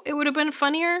hero, it would have been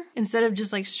funnier instead of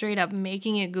just like straight up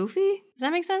making it goofy. Does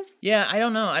that make sense? Yeah, I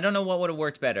don't know. I don't know what would have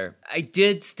worked better. I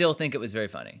did still think it was very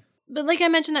funny. But like I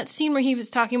mentioned that scene where he was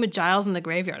talking with Giles in the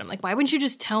graveyard. I'm like, why wouldn't you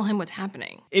just tell him what's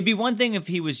happening? It'd be one thing if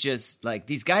he was just like,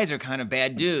 these guys are kind of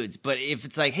bad dudes. But if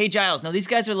it's like, hey, Giles, no, these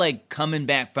guys are like coming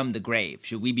back from the grave.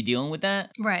 Should we be dealing with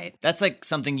that? Right. That's like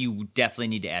something you definitely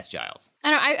need to ask Giles.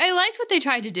 I liked what they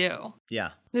tried to do.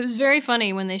 Yeah. It was very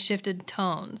funny when they shifted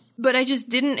tones. But I just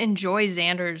didn't enjoy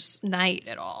Xander's night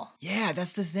at all. Yeah,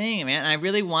 that's the thing, man. I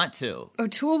really want to.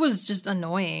 O'Toole was just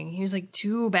annoying. He was like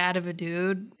too bad of a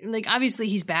dude. Like, obviously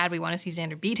he's bad. We want to see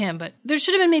Xander beat him. But there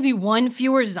should have been maybe one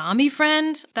fewer zombie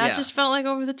friend. That just felt like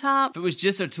over the top. If it was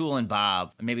just O'Toole and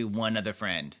Bob, and maybe one other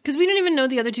friend. Because we don't even know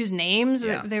the other two's names.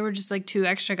 Yeah. They were just like two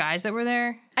extra guys that were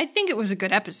there. I think it was a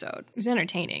good episode. It was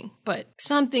entertaining. But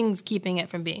something's keeping it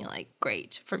from being like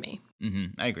great for me.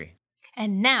 I agree.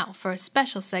 And now for a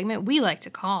special segment we like to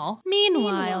call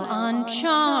Meanwhile on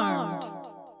Charmed.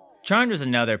 Charmed was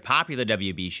another popular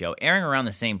WB show airing around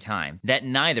the same time that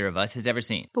neither of us has ever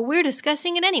seen. But we're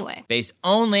discussing it anyway. Based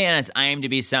only on its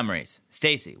IMDb summaries.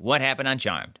 Stacey, what happened on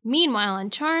Charmed? Meanwhile on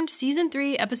Charmed Season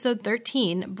 3, Episode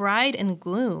 13, Bride and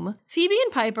Gloom, Phoebe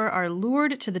and Piper are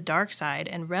lured to the dark side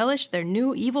and relish their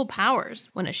new evil powers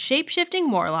when a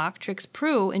shape-shifting warlock tricks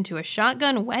Prue into a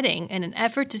shotgun wedding in an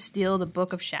effort to steal the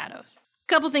Book of Shadows.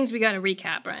 Couple things we gotta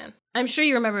recap, Brian. I'm sure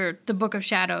you remember the Book of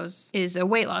Shadows is a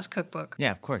weight loss cookbook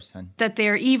Yeah, of course, hon. that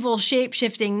their evil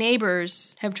shape-shifting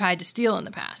neighbors have tried to steal in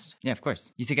the past. Yeah, of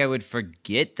course. You think I would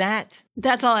forget that?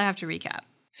 That's all I have to recap.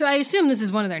 So I assume this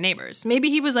is one of their neighbors. Maybe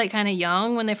he was like kind of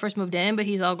young when they first moved in, but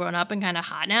he's all grown up and kind of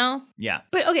hot now. Yeah.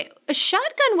 But okay, a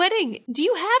shotgun wedding, do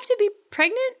you have to be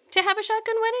pregnant to have a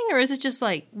shotgun wedding? Or is it just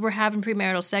like, we're having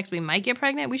premarital sex, we might get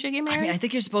pregnant, we should get married? I mean, I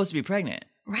think you're supposed to be pregnant.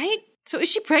 Right? So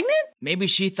is she pregnant? Maybe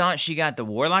she thought she got the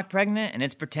warlock pregnant and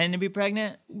it's pretending to be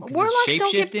pregnant? Warlocks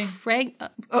don't get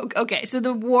pregnant. Okay, so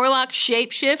the warlock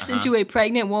shapeshifts into a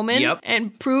pregnant woman Yep.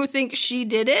 and Prue thinks she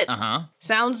did it? Uh-huh.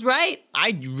 Sounds right.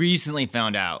 I recently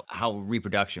found out how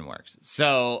reproduction works.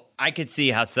 So I could see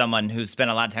how someone who's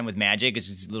spent a lot of time with magic is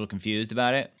just a little confused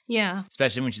about it. Yeah.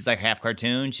 Especially when she's like half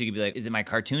cartoon. She could be like, is it my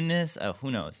cartoonness? Oh,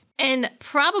 who knows? And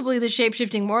probably the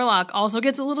shape-shifting warlock also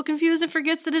gets a little confused and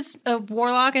forgets that it's a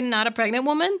warlock and not a pregnant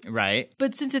woman. Right.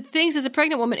 But since it thinks it's a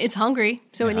pregnant woman, it's hungry,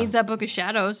 so it needs that Book of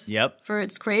Shadows. Yep. For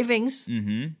its cravings.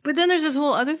 Mm-hmm. But then there's this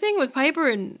whole other thing with Piper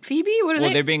and Phoebe. What are Well,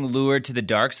 they? they're being lured to the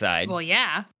dark side. Well,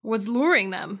 yeah. What's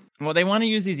luring them? Well, they want to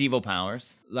use these evil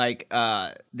powers. Like,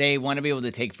 they want to be able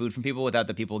to take food from people without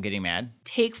the people getting mad.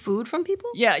 Take food from people?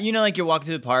 Yeah, you know, like you're walking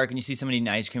through the park and you see somebody eating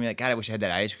ice cream. You're like, God, I wish I had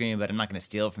that ice cream, but I'm not going to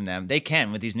steal it from them. They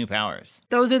can with these new powers.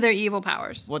 Those are their evil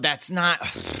powers. Well, that's not...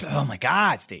 Oh, my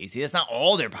God, Stacey. That's not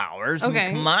all their powers.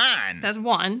 Okay. Come on. That's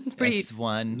one. It's pretty That's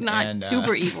one. not and,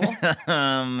 super evil.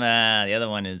 The other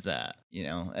one is, no,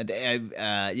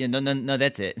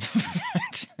 that's it.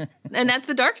 And that's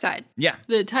the dark side. Yeah.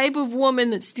 The type of woman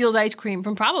that steals ice cream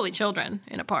from probably children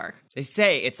in a park. They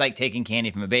say it's like taking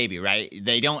candy from a baby, right?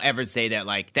 They don't ever say that,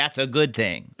 like, that's a good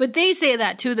thing. But they say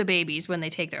that to the babies when they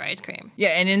take their ice cream. Yeah,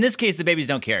 and in this case, the babies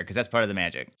don't care because that's part of the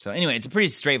magic. So anyway, it's a pretty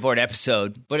straightforward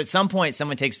episode. But at some point,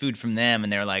 someone takes food from them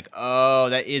and they're like, oh,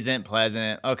 that isn't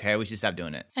pleasant. Okay, we should stop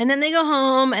doing it. And then they go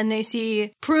home and they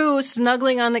see Prue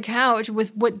snuggling on the couch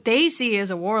with what they see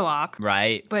as a warlock.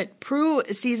 Right. But Prue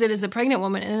sees it as a pregnant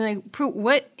woman. And they're like, Prue,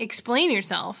 what? Explain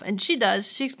yourself. And she does.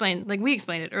 She explained, like we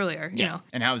explained it earlier, you know.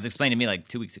 And how it was explained to me like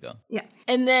 2 weeks ago. Yeah.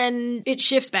 And then it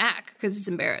shifts back because it's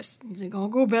embarrassed. He's like, I'll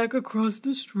go back across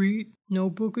the street. No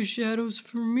Book of Shadows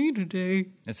for me today.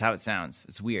 That's how it sounds.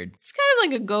 It's weird. It's kind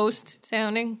of like a ghost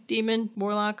sounding demon,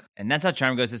 warlock. And that's how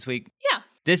Charm goes this week. Yeah.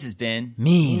 This has been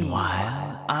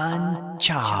Meanwhile on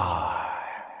Charm.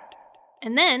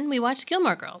 And then we watched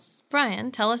Gilmore Girls. Brian,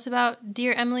 tell us about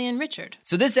Dear Emily and Richard.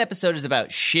 So this episode is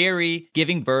about Sherry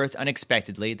giving birth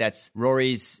unexpectedly. That's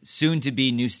Rory's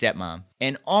soon-to-be new stepmom.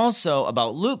 And also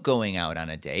about Luke going out on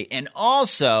a date. And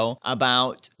also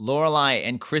about Lorelai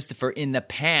and Christopher in the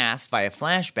past via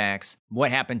flashbacks. What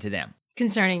happened to them?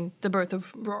 Concerning the birth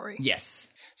of Rory. Yes.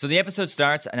 So the episode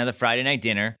starts, another Friday night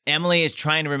dinner. Emily is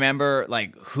trying to remember,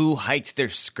 like, who hiked their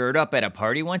skirt up at a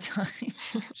party one time.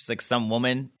 Just like some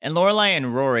woman. And Lorelai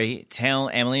and Rory tell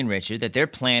Emily and Richard that they're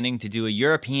planning to do a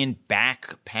European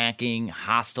backpacking,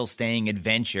 hostel-staying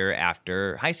adventure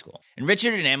after high school. And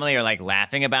Richard and Emily are, like,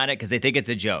 laughing about it because they think it's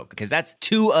a joke. Because that's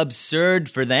too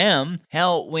absurd for them.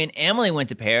 Hell, when Emily went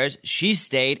to Paris, she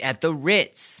stayed at the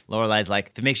Ritz. Lorelai's like,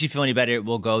 if it makes you feel any better,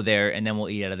 we'll go there and then we'll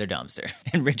eat out of their dumpster.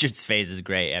 And Richard's face is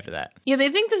great after that. Yeah, they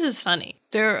think this is funny.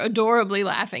 They're adorably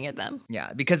laughing at them.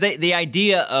 Yeah, because the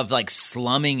idea of like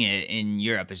slumming it in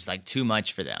Europe is like too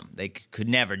much for them. They could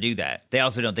never do that. They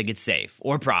also don't think it's safe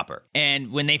or proper.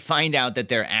 And when they find out that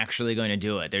they're actually going to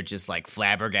do it, they're just like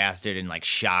flabbergasted and like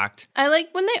shocked. I like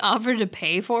when they offered to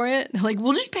pay for it. They're like,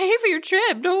 we'll just pay for your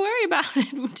trip. Don't worry about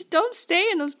it. Just don't stay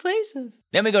in those places.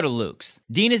 Then we go to Luke's.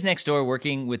 Dean is next door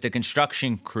working with the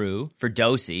construction crew for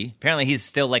Dosey. Apparently he's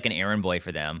still like an errand boy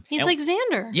for them. He's like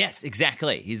Xander. Yes,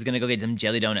 exactly. He's going to go get some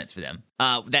jelly donuts for them.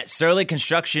 That surly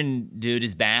construction dude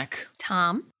is back.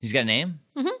 Tom. He's got a name?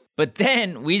 Mm-hmm. But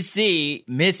then we see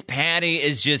Miss Patty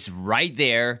is just right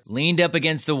there, leaned up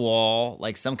against the wall,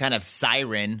 like some kind of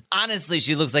siren. Honestly,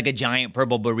 she looks like a giant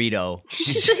purple burrito.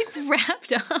 She's like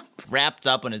wrapped up. Wrapped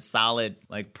up in a solid,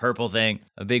 like, purple thing.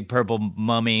 A big purple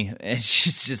mummy. And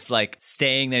she's just, like,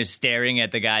 staying there staring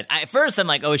at the guys. At first, I'm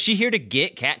like, oh, is she here to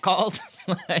get catcalled?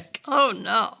 Like, oh,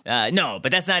 no. No,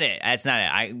 but that's not it. That's not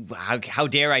it. How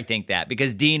dare I think that?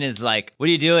 Because Dean is like, what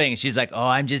are you doing? And she's like, oh,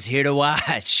 I'm just here to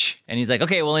watch. And he's like,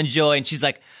 okay, well, enjoy. And she's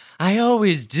like, I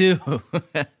always do.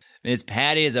 Miss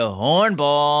Patty is a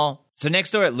hornball. So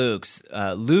next door at Luke's,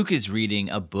 Luke is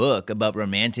reading a book about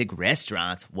romantic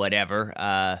restaurants, whatever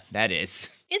that is.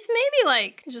 It's maybe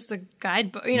like just a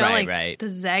guidebook, you know, right. the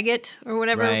Zagat or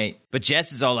whatever. Right. But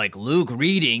Jess is all like, Luke,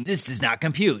 reading, this does not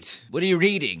compute. What are you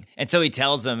reading? And so he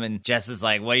tells him, and Jess is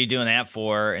like, what are you doing that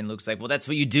for? And Luke's like, well, that's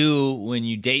what you do when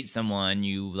you date someone.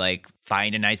 You, like,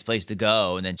 find a nice place to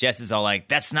go. And then Jess is all like,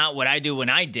 that's not what I do when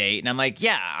I date. And I'm like,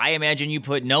 yeah, I imagine you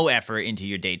put no effort into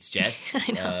your dates, Jess. I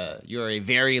know. You're a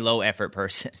very low effort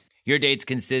person. Your dates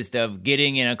consist of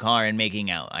getting in a car and making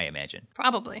out, I imagine.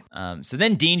 Probably. So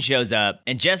then Dean shows up,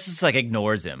 and Jess just, like,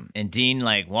 ignores him. And Dean,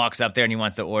 like, walks up there, and he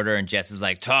wants to order, and Jess is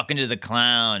like, talking to the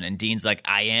clown. And Dean's like,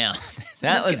 I am.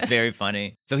 That was very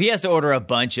funny. So he has to order a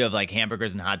bunch of, like,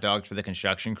 hamburgers and hot dogs for the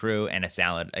construction crew and a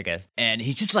salad, I guess. And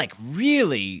he's just, like,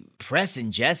 really pressing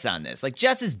Jess on this. Like,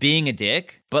 Jess is being a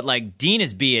dick, but, like, Dean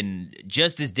is being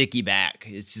just as dicky back.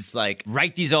 It's just like,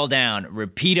 write these all down,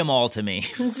 repeat them all to me.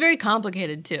 It's very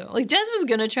complicated, too. Like, Jess was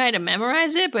going to try to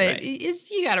memorize it, but Right.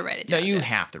 you got to write it down. No, you Jess.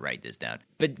 have to write this down.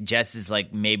 But Jess is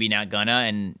like, maybe not gonna,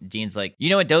 and Dean's like, you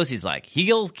know what Dosey's like?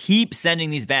 He'll keep sending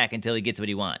these back until he gets what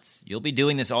he wants. You'll be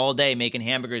doing this all day, making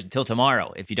hamburgers until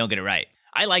tomorrow if you don't get it right.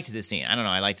 I liked this scene. I don't know.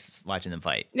 I liked watching them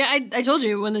fight. Yeah, I told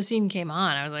you when the scene came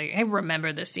on, I was like, I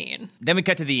remember this scene. Then we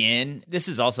cut to the inn. This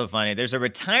is also funny. There's a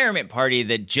retirement party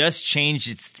that just changed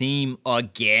its theme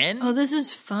again. Oh, this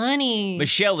is funny.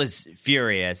 Michelle is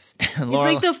furious. It's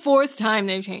like the fourth time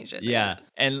they've changed it. Yeah.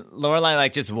 And Lorelai,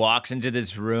 like, just walks into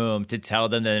this room to tell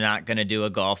them they're not going to do a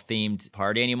golf-themed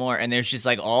party anymore. And there's just,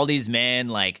 like, all these men,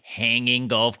 like, hanging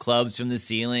golf clubs from the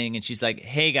ceiling. And she's like,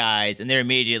 hey, guys. And they're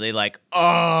immediately like,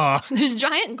 oh. There's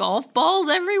giant golf balls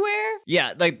everywhere.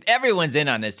 Yeah, like, everyone's in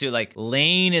on this, too. Like,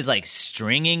 Lane is, like,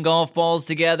 stringing golf balls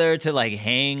together to, like,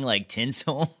 hang, like,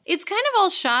 tinsel. It's kind of all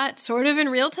shot sort of in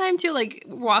real time, too. Like,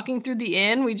 walking through the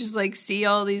inn, we just, like, see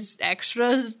all these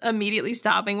extras immediately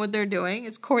stopping what they're doing.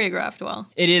 It's choreographed well.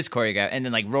 It is choreographed. And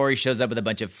then, like, Rory shows up with a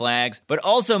bunch of flags. But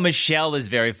also, Michelle is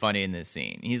very funny in this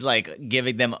scene. He's, like,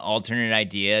 giving them alternate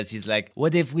ideas. He's like,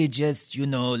 what if we just, you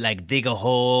know, like, dig a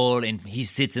hole and he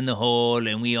sits in the hole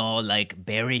and we all, like,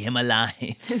 bury him alive?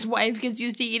 His wife gets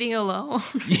used to eating alone.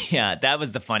 Yeah, that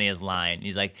was the funniest line.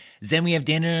 He's like, then we have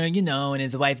dinner, you know, and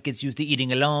his wife gets used to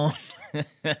eating alone.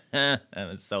 That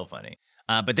was so funny.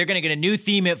 But they're going to get a new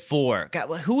theme at 4. God,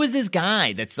 who is this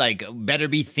guy that's like, better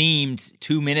be themed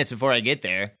 2 minutes before I get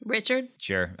there? Richard?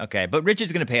 Sure, okay. But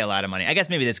Richard's going to pay a lot of money. I guess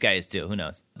maybe this guy is too. Who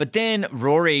knows? But then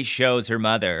Rory shows her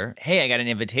mother, hey, I got an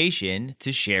invitation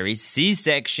to Sherry's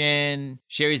C-section.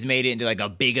 Sherry's made it into like a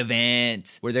big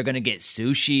event where they're going to get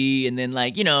sushi. And then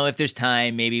like, you know, if there's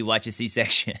time, maybe watch a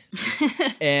C-section.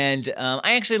 And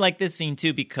I actually like this scene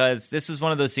too because this was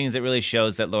one of those scenes that really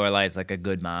shows that Lorelai is like a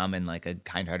good mom and like a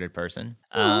kind-hearted person.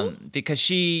 Because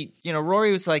she, you know,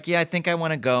 Rory was like, yeah, I think I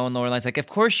want to go. And Lorelai's like, of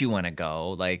course you want to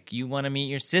go. Like, you want to meet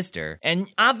your sister. And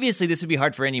obviously this would be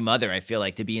hard for any mother, I feel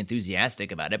like, to be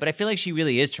enthusiastic about it. But I feel like she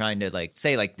really is trying to, like,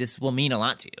 say, like, this will mean a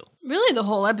lot to you. Really, the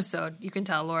whole episode, you can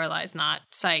tell Lorelai's not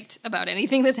psyched about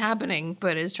anything that's happening,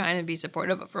 but is trying to be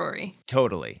supportive of Rory.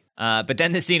 Totally. But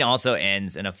then the scene also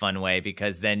ends in a fun way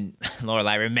because then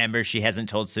Lorelai remembers she hasn't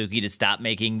told Suki to stop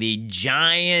making the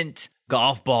giant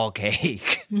golf ball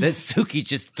cake that Suki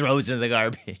just throws into the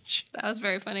garbage. That was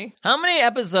very funny. How many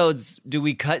episodes do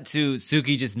we cut to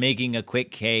Suki just making a quick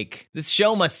cake? This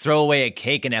show must throw away a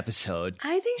cake an episode.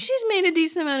 I think she's made a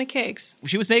decent amount of cakes.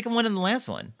 She was making one in the last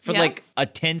one for like a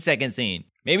 10-second scene.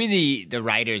 Maybe the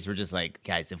writers were just like,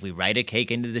 guys, if we write a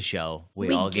cake into the show,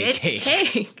 we all get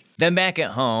cake. Then back at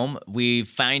home, we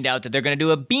find out that they're going to do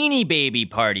a Beanie Baby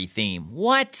party theme.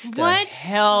 What the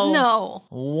hell? No.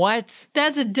 What?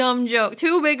 That's a dumb joke.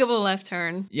 Too big of a left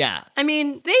turn. Yeah. I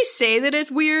mean, they say that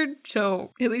it's weird, so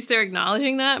at least they're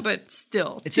acknowledging that, but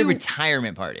still. It's a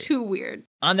retirement party. Too weird.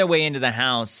 On their way into the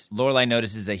house, Lorelai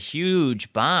notices a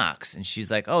huge box, and she's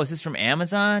like, oh, is this from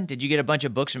Amazon? Did you get a bunch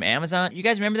of books from Amazon? You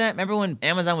guys remember that? Remember when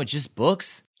Amazon was just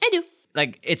books? I do.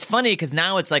 Like, it's funny because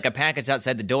now it's like a package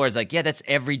outside the door is like, yeah, that's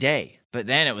every day. But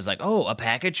then it was like, oh, a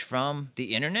package from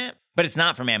the internet? But it's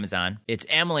not from Amazon. It's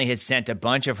Emily has sent a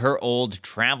bunch of her old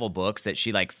travel books that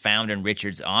she like found in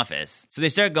Richard's office. So they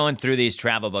start going through these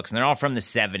travel books and they're all from the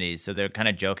 70s. So they're kind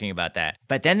of joking about that.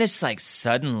 But then this like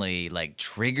suddenly like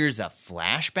triggers a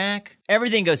flashback.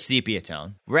 Everything goes sepia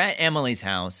tone. We're at Emily's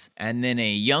house and then a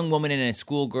young woman in a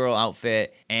schoolgirl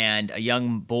outfit and a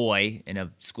young boy in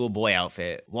a schoolboy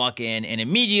outfit walk in and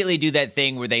immediately do that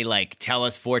thing where they like tell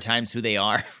us 4 times who they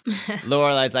are.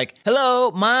 Lorelai's like, hello,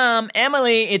 Mom,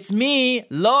 Emily, it's me,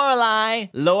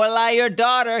 Lorelai. Lorelai, your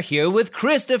daughter, here with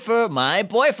Christopher, my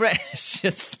boyfriend. It's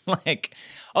just like,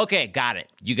 okay, got it.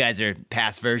 You guys are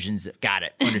past versions. Got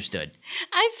it. Understood.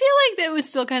 I feel like that was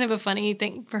still kind of a funny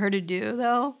thing for her to do,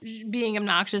 though, being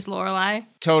obnoxious Lorelai.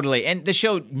 Totally. And the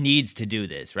show needs to do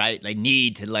this, right? Like,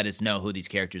 need to let us know who these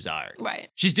characters are. Right.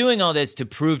 She's doing all this to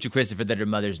prove to Christopher that her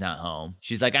mother's not home.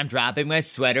 She's like, I'm dropping my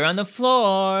sweater on the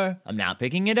floor. I'm not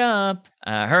picking it up.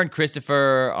 Her and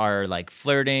Christopher are like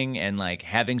flirting and like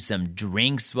having some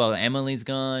drinks while Emily's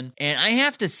gone. And I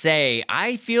have to say,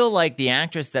 I feel like the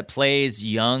actress that plays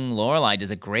young Lorelai does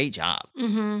a great job.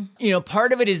 Mm-hmm. You know,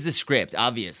 part of it is the script,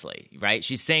 obviously, right?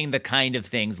 She's saying the kind of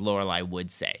things Lorelai would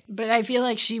say. But I feel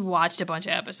like she watched a bunch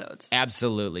of episodes.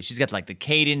 Absolutely. She's got like the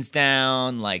cadence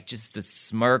down, like just the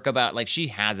smirk about, like she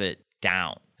has it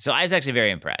down. So I was actually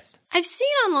very impressed. I've seen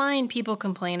online people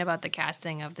complain about the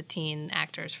casting of the teen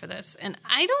actors for this, and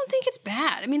I don't think it's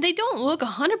bad. I mean, they don't look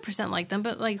 100% like them,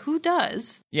 but like, who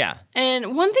does? Yeah.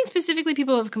 And one thing specifically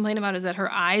people have complained about is that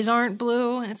her eyes aren't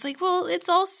blue, and it's like, well, it's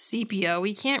all sepia.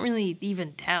 We can't really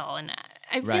even tell. And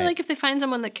I feel like if they find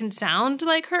someone that can sound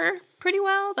like her pretty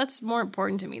well, that's more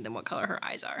important to me than what color her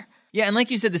eyes are. Yeah, and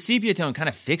like you said, the sepia tone kind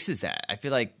of fixes that. I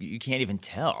feel like you can't even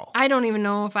tell. I don't even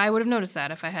know if I would have noticed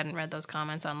that if I hadn't read those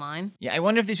comments online. Yeah, I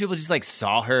wonder if these people just like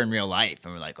saw her in real life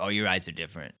and were like, oh, your eyes are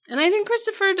different. And I think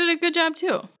Christopher did a good job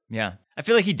too. Yeah. I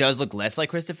feel like he does look less like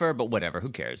Christopher, but whatever, who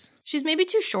cares? She's maybe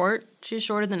too short. She's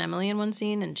shorter than Emily in one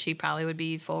scene, and she probably would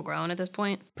be full grown at this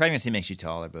point. Pregnancy makes you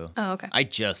taller, boo. Oh, okay. I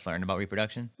just learned about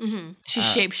reproduction. Mm-hmm. She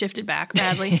shape-shifted back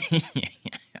badly. Yeah.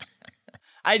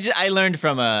 I learned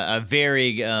from a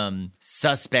very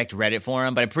suspect Reddit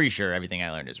forum, but I'm pretty sure everything I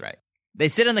learned is right. They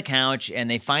sit on the couch and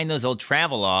they find those old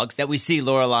travel logs that we see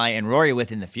Lorelai and Rory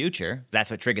with in the future. That's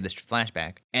what triggered this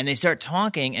flashback. And they start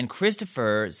talking, and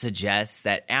Christopher suggests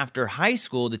that after high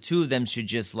school, the two of them should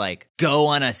just like go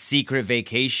on a secret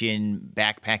vacation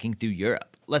backpacking through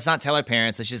Europe. Let's not tell our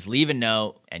parents. Let's just leave a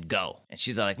note and go. And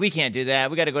she's like, we can't do that.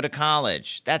 We got to go to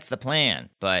college. That's the plan.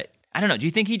 But I don't know. Do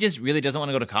you think he just really doesn't want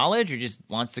to go to college or just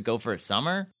wants to go for a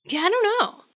summer? Yeah, I don't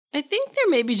know. I think they're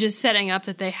maybe just setting up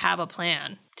that they have a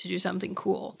plan to do something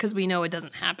cool because we know it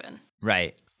doesn't happen.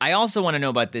 Right. I also want to know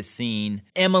about this scene.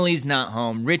 Emily's not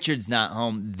home. Richard's not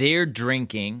home. They're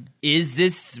drinking. Is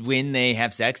this when they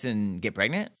have sex and get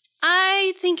pregnant?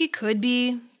 I think it could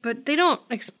be, but they don't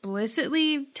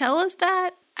explicitly tell us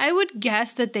that. I would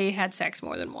guess that they had sex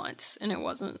more than once, and it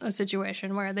wasn't a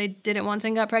situation where they did it once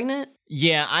and got pregnant.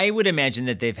 Yeah, I would imagine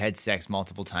that they've had sex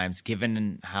multiple times,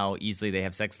 given how easily they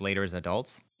have sex later as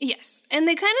adults. Yes, and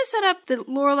they kind of set up that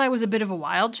Lorelai was a bit of a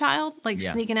wild child, like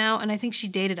sneaking out, and I think she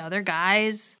dated other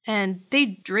guys, and they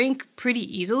drink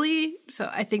pretty easily, so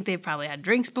I think they probably had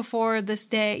drinks before this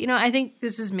day. You know, I think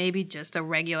this is maybe just a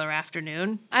regular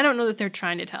afternoon. I don't know that they're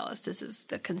trying to tell us this is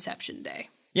the conception day.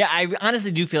 Yeah, I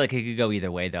honestly do feel like it could go either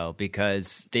way, though,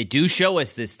 because they do show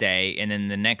us this day, and in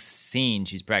the next scene,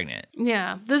 she's pregnant.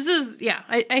 Yeah,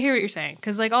 I hear what you're saying,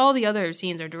 because like all the other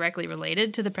scenes are directly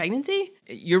related to the pregnancy.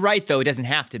 You're right, though, it doesn't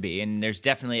have to be, and there's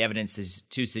definitely evidence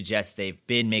to suggest they've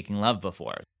been making love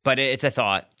before. But it's a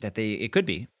thought that it could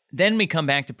be. Then we come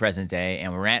back to present day,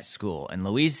 and we're at school, and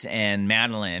Louise and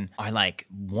Madeline are like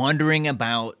wondering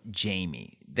about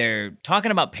Jamie. They're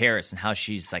talking about Paris and how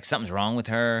she's like, something's wrong with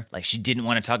her. Like, she didn't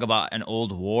want to talk about an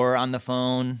old war on the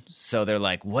phone. So they're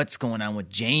like, what's going on with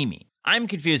Jamie? I'm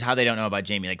confused how they don't know about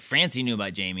Jamie. Like, Francie knew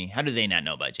about Jamie. How do they not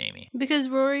know about Jamie? Because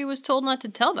Rory was told not to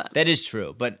tell them. That is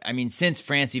true. But, I mean, since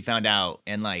Francie found out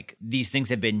and, like, these things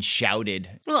have been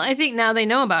shouted. Well, I think now they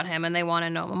know about him and they want to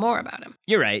know more about him.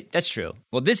 You're right. That's true.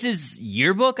 Well, this is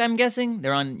Yearbook, I'm guessing?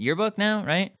 They're on Yearbook now,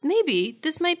 right? Maybe.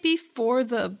 This might be for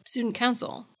the student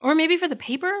council. Or maybe for the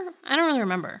paper? I don't really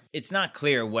remember. It's not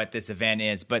clear what this event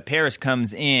is, but Paris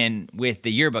comes in with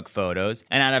the yearbook photos,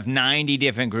 and out of 90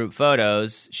 different group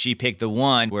photos, she picked the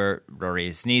one where Rory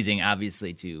is sneezing,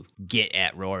 obviously to get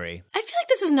at Rory. I feel like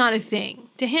this is not a thing.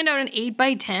 To hand out an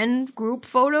 8x10 group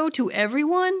photo to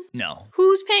everyone? No.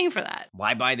 Who's paying for that?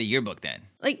 Why buy the yearbook then?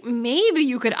 Like, maybe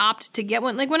you could opt to get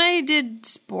one. Like, when I did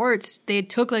sports, they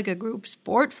took, like, a group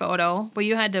sport photo, but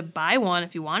you had to buy one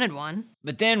if you wanted one.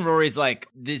 But then Rory's like,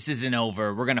 this isn't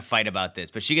over. We're going to fight about this.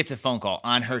 But she gets a phone call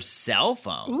on her cell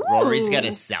phone. Ooh. Rory's got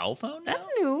a cell phone now? That's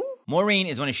new. Maureen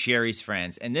is one of Sherry's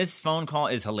friends, and this phone call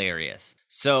is hilarious.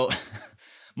 So,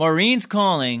 Maureen's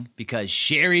calling because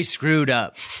Sherry screwed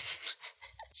up.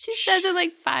 She says it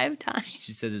like 5 times.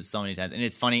 She says it so many times, and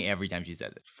it's funny every time she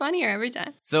says it. It's funnier every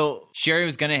time. So Sherry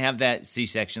was going to have that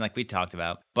C-section like we talked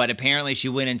about, but apparently she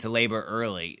went into labor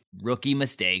early. Rookie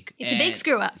mistake. It's a big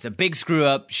screw up. It's a big screw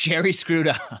up. Sherry screwed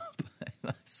up.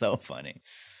 So funny.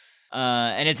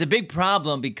 And it's a big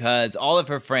problem because all of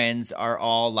her friends are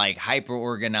all like hyper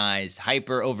organized,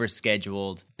 hyper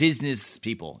overscheduled business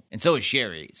people. And so is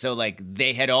Sherry. So like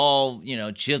they had all,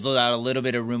 chiseled out a little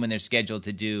bit of room in their schedule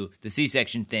to do the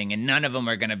C-section thing. And none of them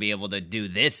are going to be able to do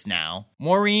this now.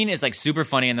 Maureen is like super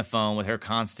funny on the phone with her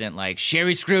constant like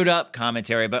Sherry screwed up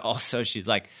commentary. But also she's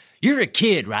like, you're a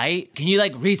kid, right? Can you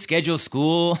like reschedule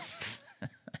school?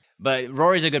 But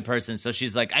Rory's a good person. So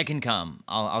she's like, I can come.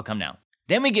 I'll come now.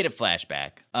 Then we get a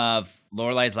flashback of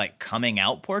Lorelai's like coming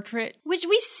out portrait. Which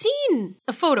we've seen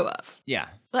a photo of. Yeah.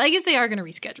 But I guess they are going to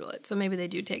reschedule it, so maybe they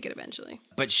do take it eventually.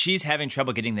 But she's having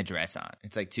trouble getting the dress on.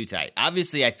 It's like too tight.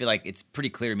 Obviously, I feel like it's pretty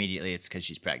clear immediately it's because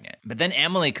she's pregnant. But then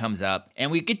Emily comes up, and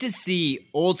we get to see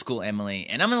old school Emily.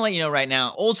 And I'm going to let you know right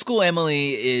now, old school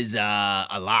Emily is a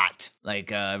lot.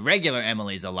 Like regular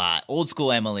Emily's a lot. Old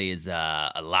school Emily is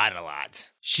a lot.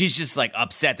 She's just like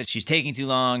upset that she's taking too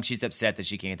long. She's upset that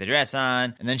she can't get the dress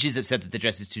on. And then she's upset that the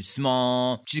dress is too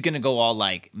small. She's going to go all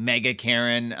like mega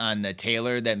Karen on the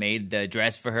tailor that made the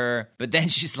dress for her. But then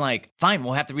she's like, fine,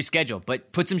 we'll have to reschedule.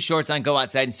 But put some shorts on, go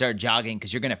outside and start jogging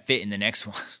because you're going to fit in the next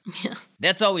one. Yeah.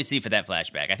 That's all we see for that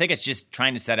flashback. I think it's just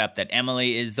trying to set up that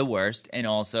Emily is the worst and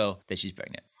also that she's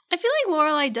pregnant. I feel like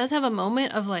Lorelai does have a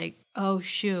moment of like, oh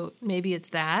shoot, maybe it's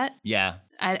that. Yeah.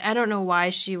 I don't know why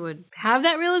she would have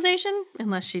that realization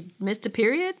unless she missed a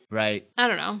period. Right. I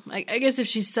don't know. I guess if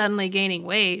she's suddenly gaining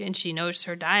weight and she knows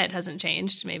her diet hasn't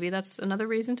changed, maybe that's another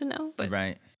reason to know. But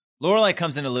right. Lorelai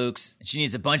comes into Luke's and she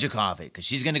needs a bunch of coffee because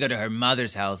she's going to go to her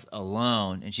mother's house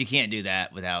alone and she can't do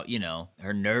that without,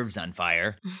 her nerves on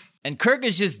fire. And Kirk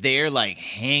is just there, like,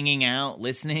 hanging out,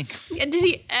 listening. Yeah, did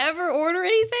he ever order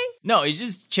anything? No, he's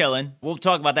just chilling. We'll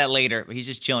talk about that later, but he's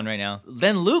just chilling right now.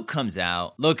 Then Luke comes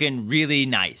out looking really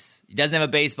nice. He doesn't have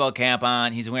a baseball cap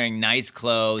on. He's wearing nice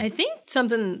clothes. I think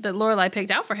something that Lorelai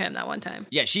picked out for him that one time.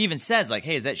 Yeah, she even says, like,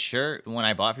 hey, is that shirt the one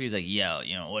I bought for you? He's like,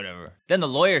 yeah, whatever. Then the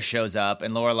lawyer shows up,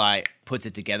 and Lorelai puts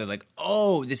it together like,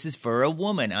 oh, this is for a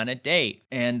woman on a date.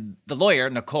 And the lawyer,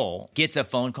 Nicole, gets a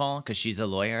phone call because she's a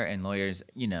lawyer, and lawyers,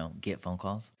 get phone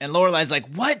calls. And Lorelai's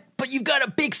like, what? But you've got a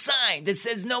big sign that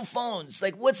says no phones.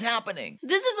 Like, what's happening?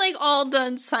 This is like all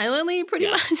done silently, pretty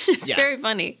much. It's very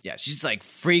funny. Yeah, she's like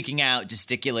freaking out,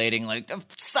 gesticulating, like, the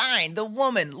sign, the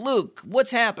woman, Luke,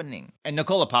 what's happening? And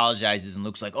Nicole apologizes, and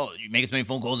Luke's like, oh, you make as many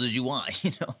phone calls as you want,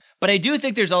 But I do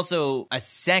think there's also a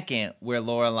second where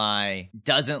Lorelai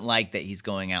doesn't like that he's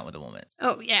going out with a woman.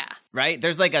 Oh, yeah. Right?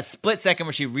 There's like a split second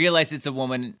where she realizes it's a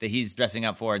woman that he's dressing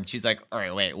up for, and she's like, all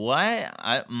right, wait, what?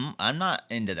 I'm not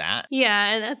into that.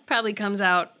 Yeah, and that probably comes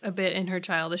out a bit in her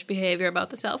childish behavior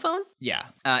about the cell phone. Yeah.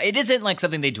 It isn't like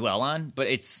something they dwell on, but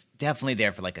it's definitely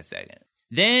there for like a second.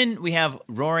 Then we have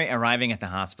Rory arriving at the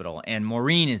hospital, and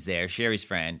Maureen is there, Sherry's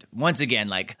friend, once again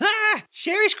like,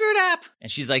 Sherry screwed up. And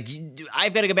she's like,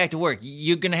 I've got to go back to work.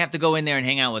 You're going to have to go in there and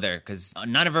hang out with her because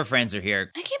none of her friends are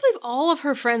here. I can't believe all of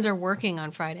her friends are working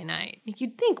on Friday night. Like,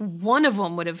 you'd think one of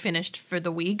them would have finished for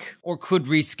the week. Or could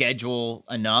reschedule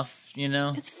enough,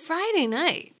 It's Friday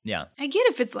night. Yeah. I get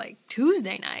if it's like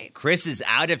Tuesday night. Chris is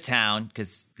out of town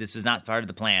because this was not part of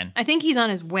the plan. I think he's on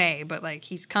his way, but like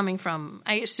he's coming from,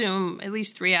 I assume, at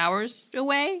least 3 hours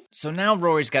away. So now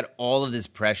Rory's got all of this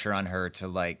pressure on her to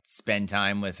like spend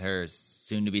time with her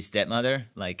soon-to-be stepmother,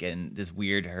 like in this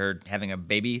weird her having a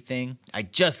baby thing. I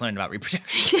just learned about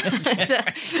reproduction.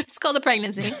 It's called a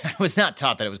pregnancy. I was not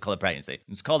taught that it was called a pregnancy.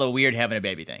 It's called a weird having a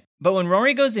baby thing. But when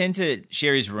Rory goes into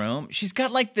Sherry's room, she's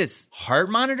got like this heart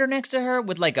monitor next to her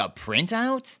with like a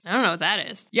printout. I don't know what that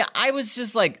is. Yeah, I was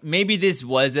just like, maybe this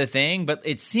was a thing, but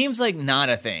it seems like not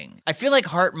a thing. I feel like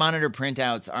heart monitor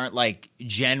printouts aren't like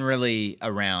generally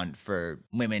around for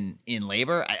women in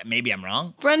labor. Maybe I'm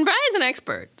wrong. Brian's an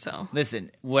expert, so.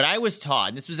 Listen, what I was taught,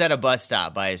 and this was at a bus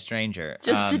stop by a stranger.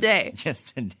 Just today.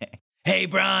 Just today. Hey,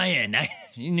 Brian.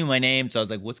 You knew my name, so I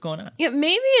was like, what's going on? Yeah,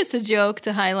 maybe it's a joke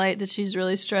to highlight that she's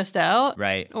really stressed out.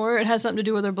 Right. Or it has something to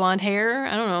do with her blonde hair.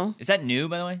 I don't know. Is that new,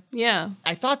 by the way? Yeah.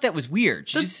 I thought that was weird.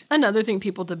 That's another thing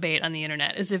people debate on the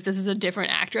internet is if this is a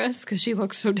different actress because she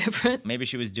looks so different. Maybe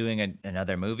she was doing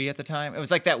another movie at the time. It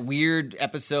was like that weird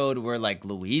episode where like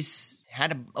Luis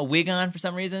had a wig on for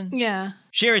some reason. Yeah.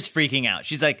 Sherry's freaking out.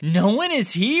 She's like, no one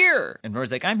is here. And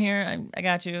Rory's like, I'm here. I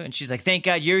got you. And she's like, thank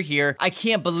God you're here. I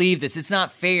can't believe this. It's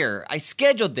not fair. I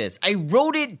scheduled this. I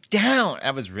wrote it down.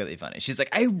 That was really funny. She's like,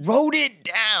 I wrote it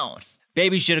down.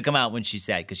 Baby should have come out when she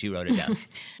said because she wrote it down.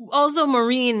 Also,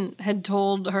 Maureen had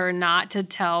told her not to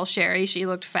tell Sherry she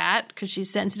looked fat because she's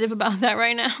sensitive about that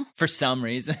right now. For some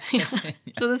reason. Yeah.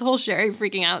 So this whole Sherry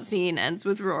freaking out scene ends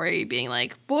with Rory being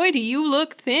like, boy, do you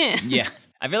look thin. Yeah.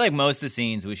 I feel like most of the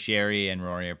scenes with Sherry and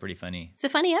Rory are pretty funny. It's a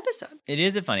funny episode. It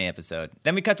is a funny episode.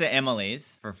 Then we cut to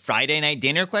Emily's for Friday night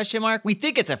dinner, ? We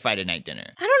think it's a Friday night dinner.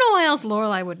 I don't know why else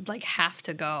Lorelai would have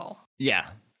to go. Yeah,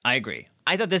 I agree.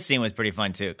 I thought this scene was pretty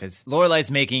fun too, because Lorelai's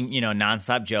making,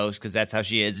 nonstop jokes because that's how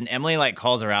she is. And Emily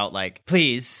calls her out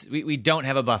please, we don't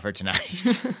have a buffer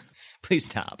tonight. Please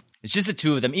stop. It's just the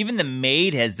two of them. Even the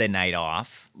maid has the night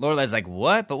off. Lorelai's like,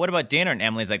 what? But what about dinner? And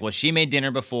Emily's like, well, she made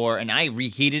dinner before, and I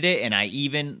reheated it, and I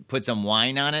even put some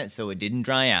wine on it so it didn't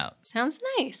dry out. Sounds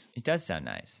nice. It does sound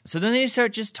nice. So then they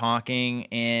start just talking,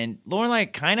 and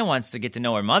Lorelai kind of wants to get to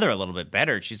know her mother a little bit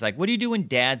better. She's like, what do you do when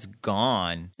Dad's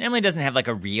gone? And Emily doesn't have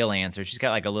a real answer. She's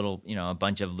got a little, a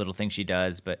bunch of little things she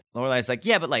does. But Lorelai's like,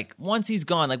 yeah, but once he's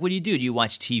gone, what do you do? Do you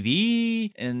watch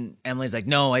TV? And Emily's like,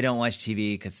 no, I don't watch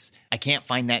TV because I can't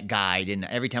find that guide. And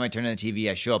every time I turn on the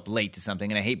TV, I show up late to something,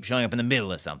 and I hate showing up in the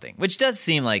middle of something, which does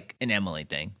seem like an Emily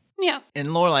thing. Yeah. And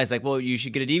Lorelai's like, well, you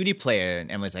should get a DVD player. And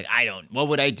Emily's like, what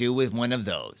would I do with one of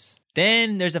those?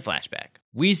 Then there's a flashback.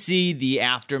 We see the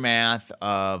aftermath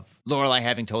of Lorelai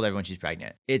having told everyone she's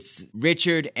pregnant. It's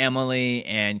Richard, Emily,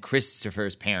 and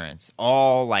Christopher's parents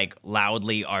all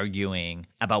loudly arguing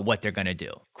about what they're going to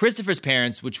do. Christopher's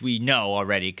parents, which we know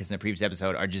already because in the previous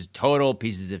episode, are just total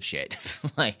pieces of shit.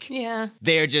 Yeah.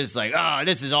 They're just oh,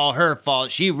 this is all her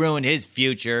fault. She ruined his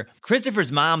future.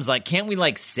 Christopher's mom's can't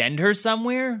we send her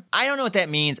somewhere? I don't know what that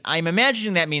means. I'm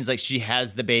imagining that means she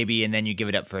has the baby and then you give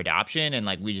it up for adoption and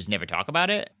we just never talk about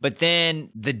it. But then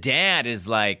the dad is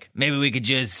maybe we could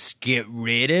just get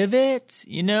rid of it,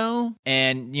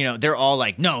 And, they're all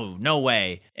no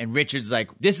way. And Richard's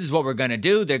this is what we're going to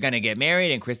do. They're going to get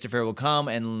married and Christopher will come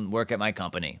and work at my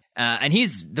company. And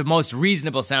he's the most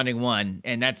reasonable sounding one.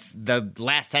 And that's the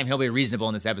last time he'll be reasonable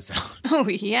in this episode. Oh,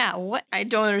 yeah. What? I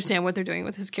don't understand what they're doing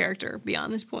with his character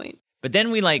beyond this point. But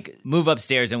then we move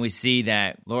upstairs and we see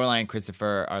that Lorelai and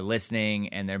Christopher are listening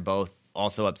and they're both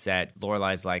also upset.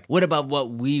 Lorelai's what about what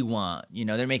we want?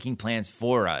 They're making plans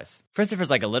for us.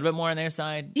 Christopher's a little bit more on their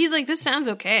side. He's this sounds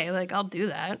okay. I'll do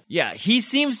that. Yeah, he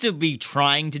seems to be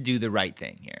trying to do the right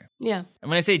thing here. Yeah. And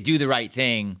when I say do the right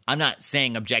thing, I'm not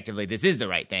saying objectively this is the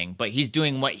right thing, but he's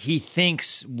doing what he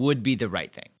thinks would be the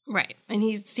right thing. Right. And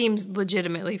he seems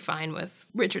legitimately fine with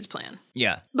Richard's plan.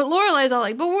 Yeah. But Lorelai's all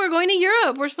but we're going to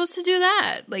Europe. We're supposed to do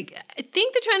that. I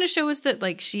think they're trying to show us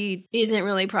that, she isn't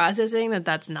really processing that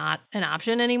that's not an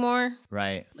option anymore.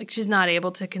 Right. She's not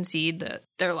able to concede that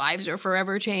their lives are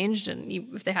forever changed. And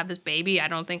if they have this baby, I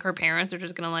don't think her parents are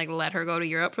just going to, let her go to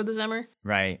Europe for the summer.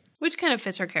 Right. Which kind of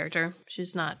fits her character.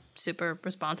 She's not super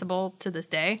responsible to this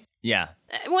day. Yeah.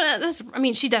 Well,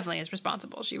 she definitely is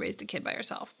responsible. She raised a kid by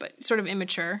herself, but sort of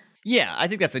immature. Yeah, I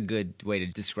think that's a good way to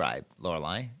describe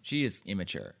Lorelai. She is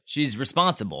immature. She's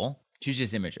responsible. She's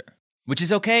just immature. Which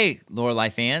is okay,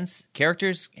 Lorelai fans.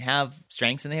 Characters have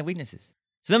strengths and they have weaknesses.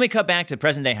 So then we cut back to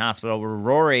present day hospital where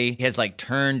Rory has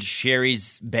turned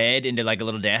Sherry's bed into a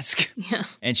little desk. Yeah.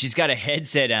 And she's got a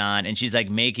headset on and she's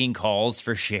making calls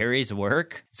for Sherry's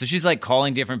work. So she's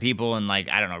calling different people and I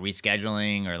don't know,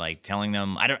 rescheduling or telling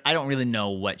them. I don't really know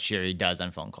what Sherry does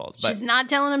on phone calls. But she's not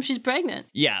telling them she's pregnant.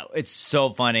 Yeah, it's so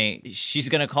funny. She's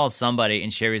going to call somebody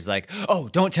and Sherry's oh,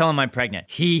 don't tell him I'm pregnant.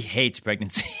 He hates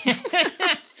pregnancy.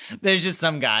 There's just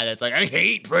some guy that's I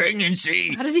hate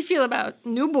pregnancy. How does he feel about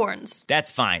newborns? That's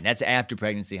fine. That's after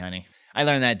pregnancy, honey. I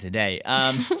learned that today.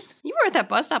 You were at that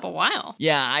bus stop a while.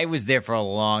 Yeah, I was there for a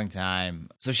long time.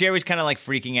 So Sherry's kind of like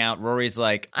freaking out. Rory's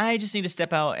like, I just need to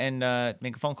step out and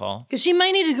make a phone call. Because she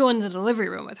might need to go into the delivery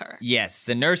room with her. Yes,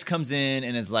 the nurse comes in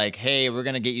and is like, hey, we're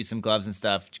going to get you some gloves and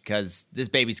stuff because this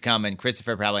baby's coming.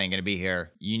 Christopher probably ain't going to be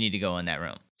here. You need to go in that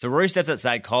room. So Rory steps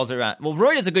outside, calls her out. Well,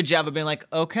 Rory does a good job of being like,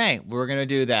 okay, we're going to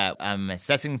do that. I'm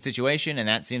assessing the situation, and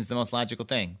that seems the most logical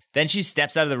thing. Then she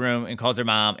steps out of the room and calls her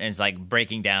mom and is like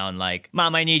breaking down like,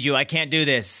 Mom, I need you. I can't do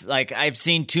this. Like, I've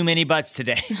seen too many butts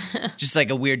today. Just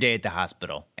like a weird day at the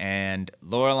hospital. And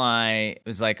Lorelai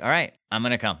was like, all right, I'm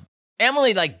going to come.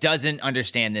 Emily, like, doesn't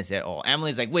understand this at all.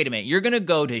 Emily's like, wait a minute, you're going to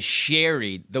go to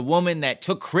Sherry, the woman that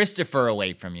took Christopher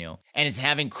away from you and is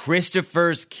having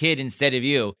Christopher's kid instead of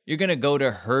you. You're going to go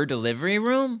to her delivery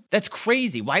room? That's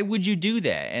crazy. Why would you do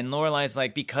that? And Lorelai's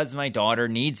like, because my daughter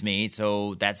needs me,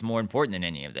 so that's more important than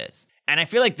any of this. And I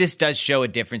feel like this does show a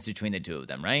difference between the two of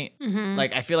them, right? Mm-hmm.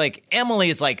 Like, I feel like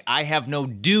Emily is like, I have no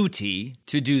duty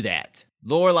to do that.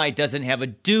 Lorelai doesn't have a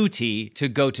duty to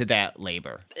go to that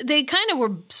labor. They kind of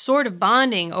were sort of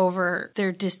bonding over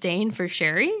their disdain for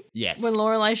Sherry. Yes. When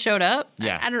Lorelai showed up.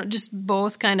 Yeah. I don't know, just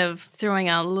both kind of throwing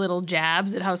out little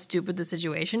jabs at how stupid the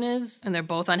situation is. And they're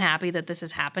both unhappy that this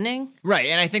is happening. Right.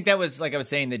 And I think that was, like I was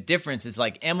saying, the difference is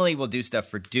like Emily will do stuff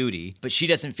for duty, but she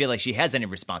doesn't feel like she has any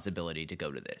responsibility to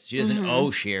go to this. She doesn't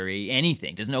owe Sherry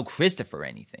anything, doesn't owe Christopher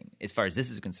anything as far as this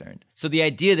is concerned. So the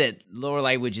idea that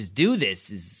Lorelai would just do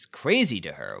this is crazy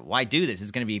to her. Why do this?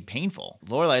 It's going to be painful.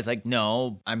 Lorelai's like,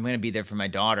 no, I'm going to be there for my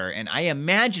daughter. And I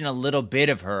imagine a little bit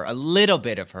of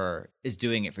her is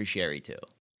doing it for Sherry too.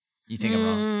 You think I'm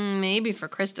wrong? Maybe for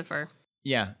Christopher.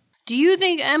 Yeah. Do you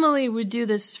think Emily would do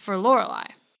this for Lorelai?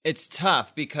 It's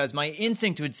tough because my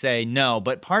instinct would say no,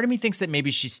 but part of me thinks that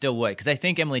maybe she still would because I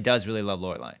think Emily does really love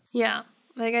Lorelai. Yeah.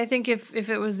 Like, I think if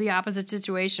it was the opposite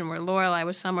situation where Lorelai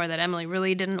was somewhere that Emily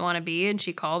really didn't want to be and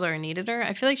she called her and needed her,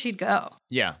 I feel like she'd go.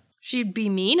 Yeah. She'd be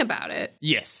mean about it.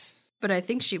 Yes. But I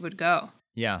think she would go.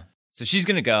 Yeah. So she's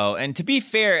going to go. And to be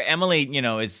fair, Emily,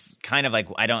 is kind of like,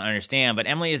 I don't understand, but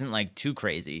Emily isn't like too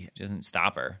crazy. It doesn't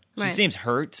stop her. She seems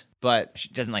hurt, but she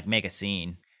doesn't like make a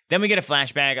scene. Then we get a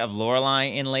flashback of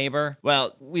Lorelai in labor.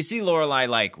 Well, we see Lorelai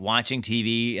like watching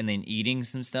TV and then eating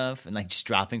some stuff and like just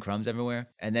dropping crumbs everywhere.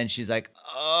 And then she's like,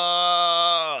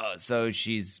 oh, so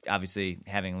she's obviously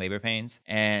having labor pains.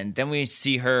 And then we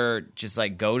see her just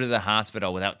like go to the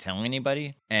hospital without telling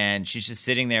anybody. And she's just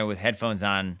sitting there with headphones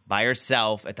on by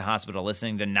herself at the hospital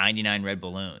listening to 99 Red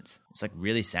Balloons. It's like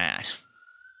really sad.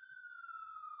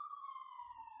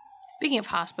 Speaking of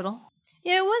hospital.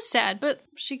 Yeah, it was sad, but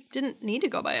she didn't need to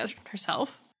go by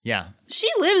herself. Yeah. She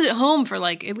lives at home for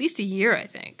like at least a year, I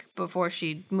think, before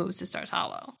she moves to Stars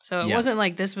Hollow. So it wasn't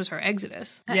like this was her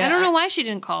exodus. Yeah, I don't know why she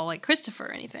didn't call like Christopher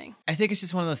or anything. I think it's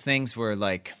just one of those things where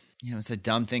like, it's a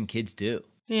dumb thing kids do.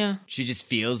 Yeah. She just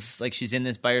feels like she's in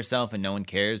this by herself and no one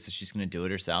cares, so she's going to do it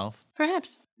herself.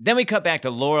 Perhaps. Then we cut back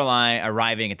to Lorelai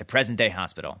arriving at the present-day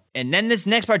hospital. And then this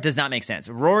next part does not make sense.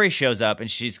 Rory shows up, and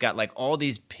she's got, like, all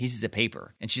these pieces of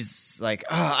paper. And she's like,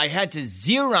 I had to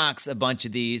Xerox a bunch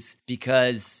of these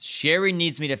because Sherry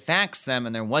needs me to fax them,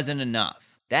 and there wasn't enough.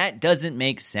 That doesn't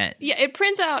make sense. Yeah, it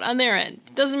prints out on their end.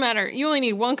 Doesn't matter. You only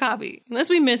need one copy, unless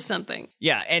we missed something.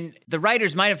 Yeah, and the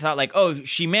writers might have thought like, oh,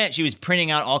 she meant she was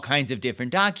printing out all kinds of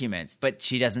different documents. But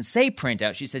she doesn't say print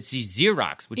out. She says she's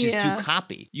Xerox, which is to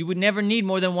copy. You would never need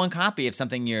more than one copy of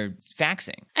something you're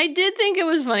faxing. I did think it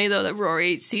was funny, though, that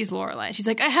Rory sees Lorelai. She's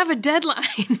like, I have a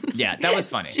deadline. Yeah, that was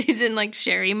funny. She's in, like,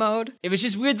 Sherry mode. It was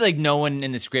just weird that, like, no one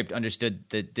in the script understood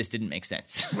that this didn't make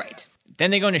sense. Right. Then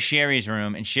they go into Sherry's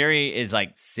room, and Sherry is,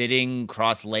 like, sitting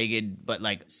cross-legged, but,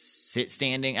 like,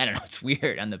 standing. I don't know. It's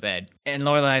weird on the bed. And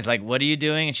Lorelai's like, what are you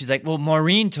doing? And she's like, well,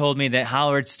 Maureen told me that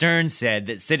Howard Stern said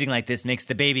that sitting like this makes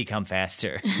the baby come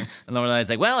faster. And Lorelai's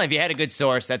like, well, if you had a good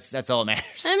source, that's all that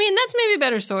matters. I mean, that's maybe a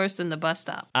better source than the bus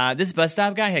stop. This bus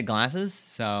stop guy had glasses,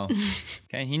 so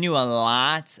okay, he knew a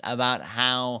lot about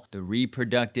how the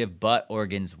reproductive butt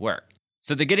organs work.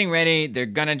 So they're getting ready, they're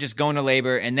gonna just go into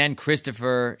labor, and then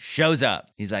Christopher shows up.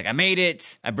 He's like, I made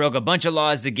it. I broke a bunch of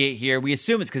laws to get here. We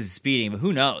assume it's because of speeding, but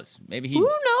who knows? Maybe he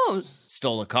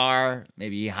stole a car.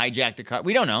 Maybe he hijacked a car.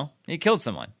 We don't know. He killed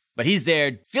someone. But he's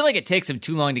there. Feel like it takes him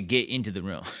too long to get into the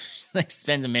room. Just like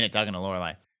spends a minute talking to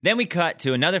Lorelai. Then we cut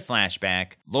to another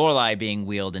flashback, Lorelai being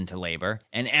wheeled into labor,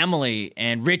 and Emily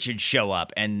and Richard show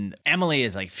up, and Emily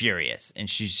is like furious, and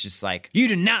she's just like, you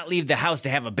do not leave the house to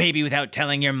have a baby without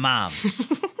telling your mom.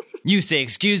 You say,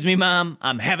 excuse me, Mom,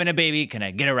 I'm having a baby, can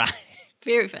I get a ride?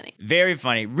 Very funny. Very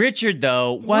funny. Richard,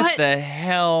 though, what the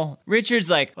hell? Richard's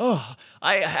like, oh,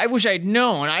 I wish I'd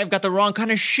known. I've got the wrong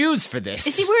kind of shoes for this.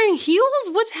 Is he wearing heels?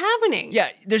 What's happening? Yeah,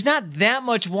 there's not that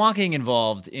much walking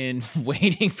involved in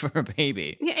waiting for a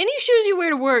baby. Yeah, any shoes you wear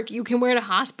to work, you can wear to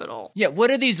hospital. Yeah, what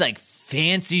are these like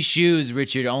fancy shoes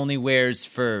Richard only wears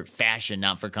for fashion,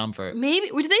 not for comfort? Maybe,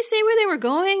 did they say where they were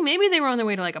going? Maybe they were on their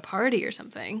way to like a party or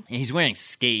something. And he's wearing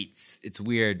skates. It's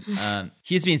weird.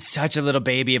 He's being such a little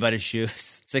baby about his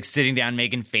shoes. It's like sitting down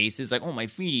making faces like, oh, my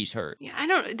feeties hurt.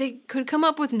 Yeah, they could come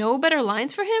up with no better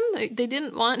lines for him. They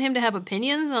didn't want him to have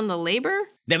opinions on the labor.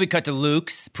 Then we cut to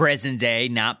Luke's present day,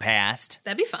 not past.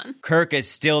 That'd be fun. Kirk is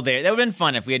still there. That would have been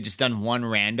fun if we had just done one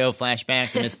rando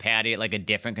flashback to Miss Patty at like a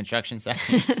different construction site.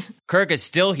 Kirk is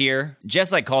still here.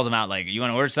 Jess like calls him out like, you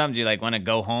want to order something? Do you like want to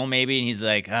go home maybe? And he's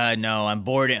like, no, I'm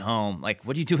bored at home. Like,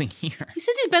 what are you doing here? He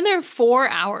says he's been there 4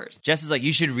 hours. Jess is like,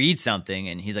 you should read something.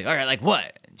 And he's like, all right, like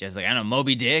what? Jess is like, I don't know,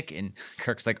 Moby Dick. And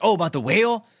Kirk's like, oh, about the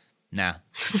whale? Nah.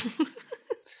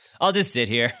 I'll just sit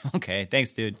here. Okay,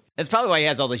 thanks, dude. That's probably why he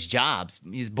has all these jobs.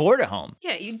 He's bored at home.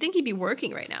 Yeah, you'd think he'd be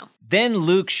working right now. Then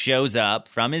Luke shows up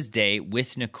from his date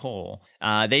with Nicole.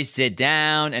 They sit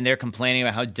down and they're complaining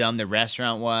about how dumb the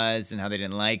restaurant was and how they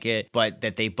didn't like it, but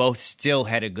that they both still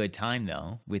had a good time,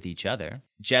 though, with each other.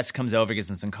 Jess comes over, gets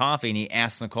him some coffee, and he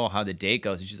asks Nicole how the date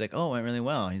goes. And she's like, oh, it went really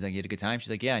well. And he's like, you had a good time? She's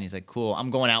like, yeah. And he's like, cool.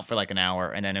 I'm going out for like an hour,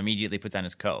 and then immediately puts on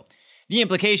his coat. The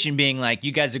implication being like,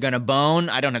 you guys are going to bone.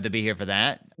 I don't have to be here for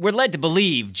that. We're led to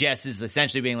believe Jess is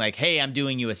essentially being like, hey, I'm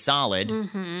doing you a solid.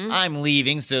 Mm-hmm. I'm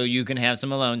leaving so you can have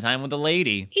some alone time with a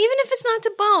lady. Even if it's not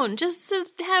to bone, just to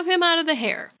have him out of the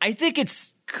hair. I think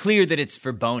it's clear that it's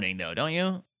for boning, though, don't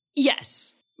you?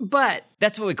 Yes, but...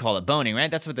 That's what we call it, boning,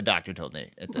 right? That's what the doctor told me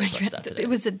at the bus stop today. It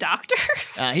was a doctor?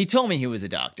 He told me he was a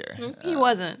doctor. He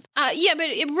wasn't. Yeah, but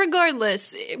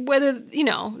regardless, whether,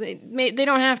 they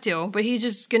don't have to, but he's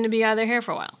just going to be out of their hair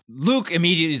for a while. Luke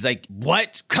immediately is like,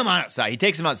 what? Come on outside. He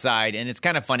takes him outside, and it's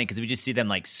kind of funny because we just see them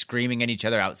like screaming at each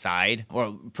other outside,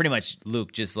 or pretty much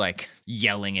Luke just like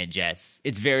yelling at Jess.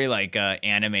 It's very like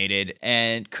animated,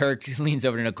 and Kirk leans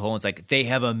over to Nicole and is like, they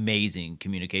have amazing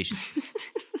communication.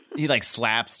 He like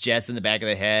slaps Jess in the back of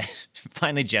the head.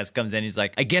 Finally, Jess comes in. He's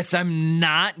like, I guess I'm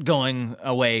not going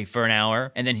away for an hour.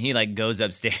 And then he like goes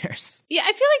upstairs. Yeah,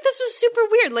 I feel like this was super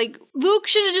weird. Like, Luke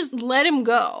should have just let him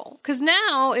go. Because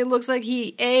now it looks like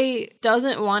he, A,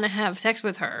 doesn't want to have sex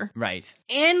with her. Right.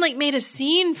 And like made a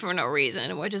scene for no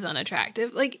reason, which is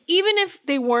unattractive. Like, even if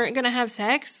they weren't going to have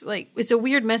sex, like, it's a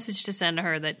weird message to send to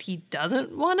her that he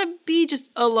doesn't want to be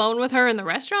just alone with her in the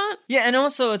restaurant. Yeah, and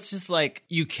also it's just like,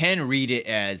 you can read it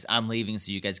as, I'm leaving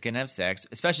so you guys can have sex,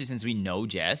 especially since we know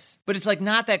Jess. But it's like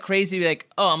not that crazy to be like,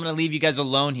 oh, I'm going to leave you guys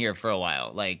alone here for a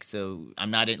while. Like, so I'm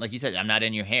not in, like you said, I'm not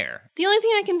in your hair. The only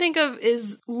thing I can think of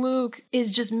is Luke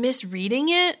is just misreading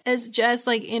it as Jess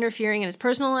like interfering in his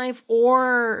personal life,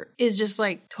 or is just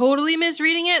like totally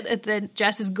misreading it that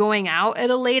Jess is going out at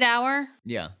a late hour.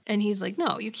 Yeah. And he's like,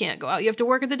 no, you can't go out. You have to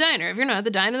work at the diner. If you're not at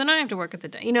the diner, then I have to work at the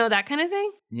diner. You know, that kind of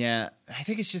thing? Yeah. I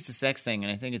think it's just a sex thing,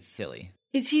 and I think it's silly.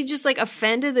 Is he just like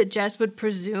offended that Jess would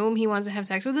presume he wants to have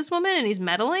sex with this woman and he's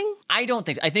meddling? I don't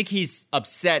think. I think he's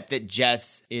upset that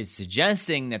Jess is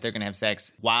suggesting that they're going to have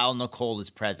sex while Nicole is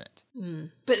present.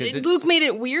 But Luke made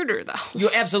it weirder, though.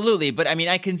 Absolutely. But I mean,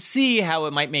 I can see how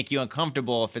it might make you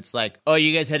uncomfortable if it's like, oh,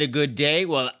 you guys had a good day?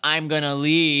 Well, I'm going to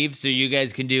leave so you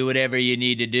guys can do whatever you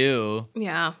need to do.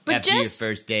 Yeah. But after your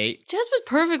first date. Jess was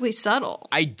perfectly subtle.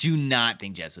 I do not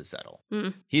think Jess was subtle.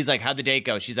 He's like, how'd the date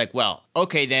go? She's like, well,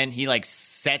 okay, then. He like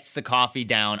sets the coffee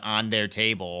down on their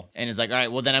table and is like, all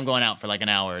right, well, then I'm going out for like an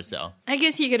hour or so. I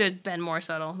guess he could have been more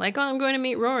subtle. Like, oh, I'm going to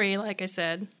meet Rory, like I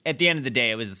said. At the end of the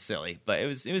day, it was silly, but it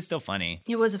was still funny.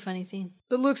 It was a funny scene.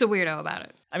 But Luke's a weirdo about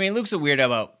it. I mean, Luke's a weirdo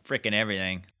about frickin'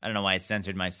 everything. I don't know why I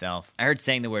censored myself. I heard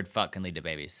saying the word fuck can lead to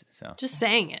babies, so. Just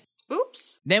saying it.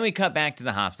 Oops. Then we cut back to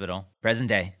the hospital. Present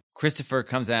day. Christopher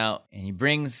comes out and he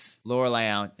brings Lorelai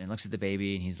out and looks at the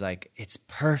baby and he's like, it's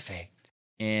perfect.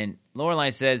 And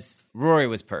Lorelai says, Rory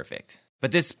was perfect,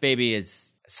 but this baby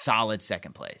is a solid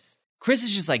second place. Chris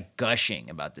is just like gushing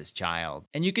about this child.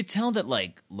 And you could tell that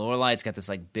like Lorelai's got this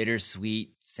like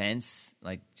bittersweet sense,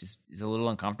 like just is a little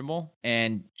uncomfortable.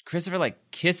 And Christopher like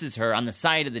kisses her on the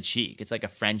side of the cheek. It's like a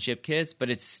friendship kiss, but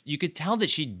you could tell that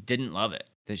she didn't love it,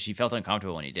 that she felt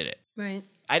uncomfortable when he did it. Right.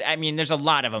 I mean, there's a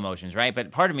lot of emotions, right?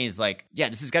 But part of me is like, yeah,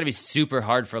 this has got to be super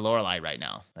hard for Lorelai right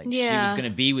now. Like, she was going to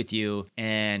be with you,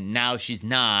 and now she's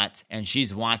not, and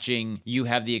she's watching you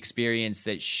have the experience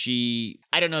that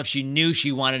I don't know if she knew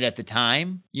she wanted at the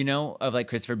time, you know, of like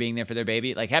Christopher being there for their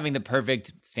baby, like having the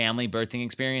perfect family birthing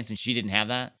experience, and she didn't have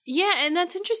that. Yeah, and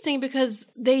that's interesting because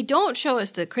they don't show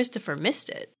us that Christopher missed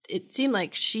it. It seemed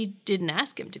like she didn't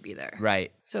ask him to be there.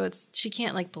 Right. So she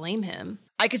can't like blame him.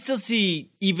 I could still see,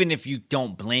 even if you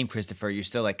don't blame Christopher, you're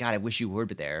still like, God, I wish you were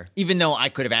there. Even though I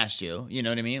could have asked you, you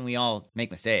know what I mean? We all make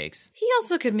mistakes. He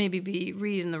also could maybe be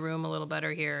reading the room a little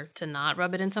better here to not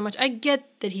rub it in so much. I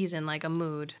get that he's in like a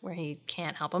mood where he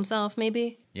can't help himself,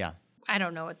 maybe. Yeah. I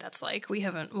don't know what that's like. We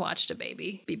haven't watched a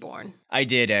baby be born. I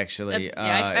did, actually.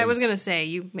 I was going to say,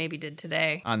 you maybe did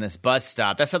today. On this bus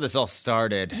stop. That's how this all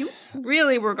started. You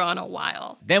really were gone a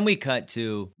while. Then we cut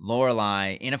to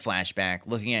Lorelai in a flashback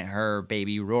looking at her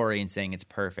baby Rory and saying it's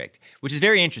perfect, which is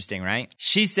very interesting, right?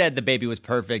 She said the baby was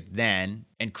perfect then,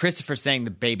 and Christopher saying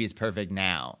the baby is perfect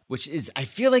now, which is, I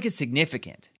feel like it's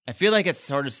significant. I feel like it's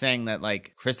sort of saying that,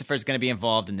 like, Christopher's going to be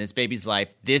involved in this baby's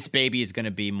life. This baby is going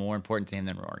to be more important to him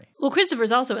than Rory. Well,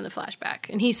 Christopher's also in the flashback,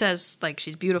 and he says, like,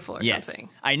 she's beautiful or something.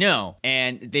 I know.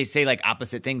 And they say, like,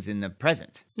 opposite things in the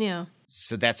present. Yeah.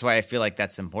 So that's why I feel like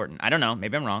that's important. I don't know.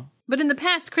 Maybe I'm wrong. But in the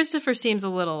past, Christopher seems a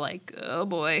little like, oh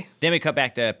boy. Then we cut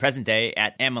back to present day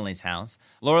at Emily's house.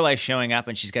 Lorelai's showing up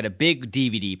and she's got a big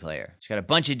DVD player. She's got a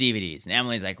bunch of DVDs. And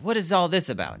Emily's like, what is all this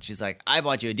about? And she's like, I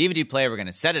bought you a DVD player. We're going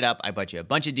to set it up. I bought you a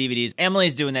bunch of DVDs.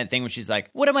 Emily's doing that thing where she's like,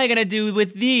 what am I going to do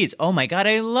with these? Oh my God,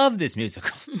 I love this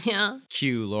musical. Yeah.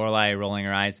 Cue Lorelai rolling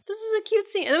her eyes. This is a cute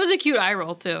scene. It was a cute eye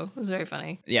roll, too. It was very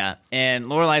funny. Yeah. And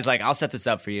Lorelai's like, I'll set this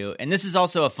up for you. And this is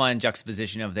also a fun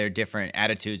juxtaposition of their different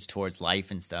attitudes towards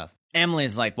life and stuff.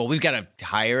 Emily's like, well, we've got to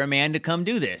hire a man to come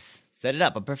do this. Set it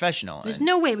up, a professional. There's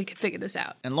no way we could figure this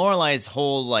out. And Lorelai's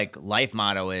whole, like, life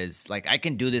motto is, like, I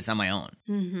can do this on my own.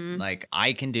 Mm-hmm. Like,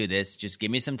 I can do this. Just give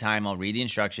me some time. I'll read the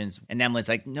instructions. And Emily's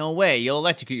like, no way. You'll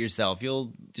electrocute yourself.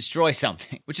 You'll destroy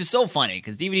something. Which is so funny,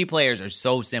 because DVD players are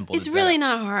so simple. It's really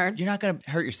not hard. You're not going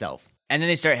to hurt yourself. And then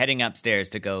they start heading upstairs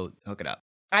to go hook it up.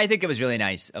 I think it was really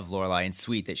nice of Lorelai and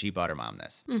sweet that she bought her mom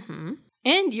this. Mm-hmm.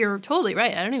 And you're totally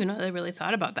right. I don't even know they really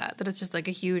thought about that it's just like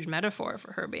a huge metaphor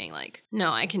for her being like,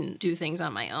 no, I can do things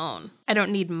on my own. I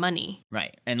don't need money.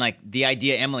 Right. And like the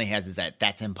idea Emily has is that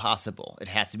that's impossible. It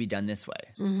has to be done this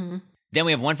way. Mm-hmm. Then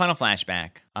we have one final flashback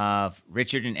of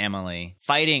Richard and Emily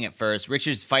fighting at first.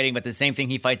 Richard's fighting about the same thing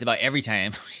he fights about every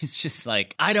time. He's just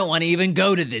like, I don't want to even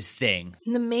go to this thing.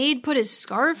 And the maid put his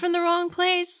scarf in the wrong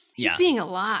place. He's being a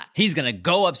lot. He's going to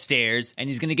go upstairs and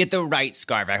he's going to get the right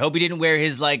scarf. I hope he didn't wear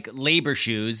his like labor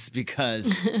shoes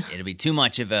because it'll be too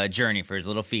much of a journey for his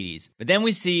little feeties. But then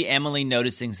we see Emily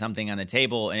noticing something on the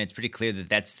table and it's pretty clear that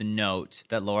that's the note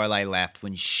that Lorelai left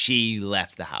when she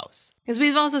left the house. Because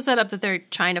we've also set up that they're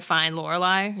trying to find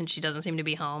Lorelai, and she doesn't seem to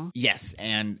be home. Yes,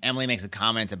 and Emily makes a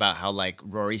comment about how, like,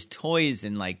 Rory's toys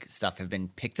and, like, stuff have been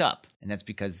picked up. And that's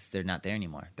because they're not there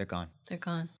anymore. They're gone. They're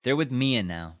gone. They're with Mia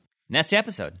now. And that's the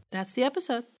episode. That's the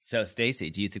episode. So, Stacey,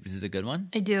 do you think this is a good one?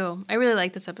 I do. I really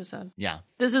like this episode. Yeah.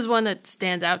 This is one that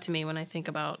stands out to me when I think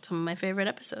about some of my favorite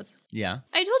episodes. Yeah.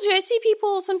 I told you, I see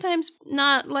people sometimes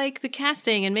not like the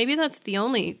casting, and maybe that's the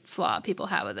only flaw people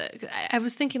have with it. I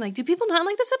was thinking, like, do people not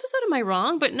like this episode? Am I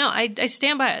wrong? But no, I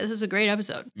stand by it. This is a great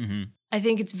episode. Mm-hmm. I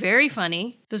think it's very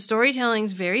funny. The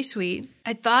storytelling's very sweet.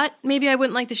 I thought maybe I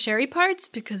wouldn't like the Sherry parts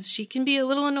because she can be a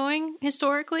little annoying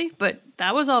historically, but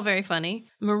that was all very funny.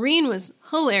 Maureen was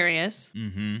hilarious.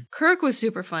 Mm-hmm. Kirk was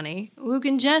super funny. Luke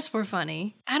and Jess were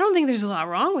funny. I don't think there's a lot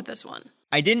wrong with this one.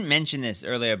 I didn't mention this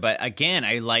earlier, but again,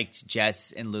 I liked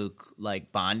Jess and Luke,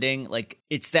 like, bonding. Like,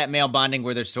 it's that male bonding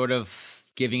where they're sort of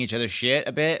giving each other shit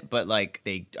a bit, but, like,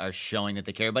 they are showing that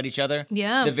they care about each other.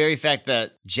 Yeah. The very fact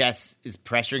that Jess is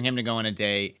pressuring him to go on a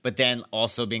date, but then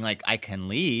also being like, I can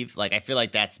leave. Like, I feel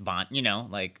like that's bond, you know,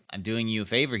 like, I'm doing you a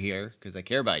favor here because I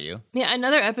care about you. Yeah,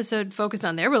 another episode focused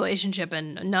on their relationship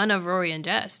and none of Rory and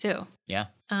Jess, too. Yeah.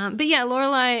 But yeah,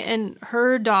 Lorelai and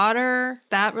her daughter,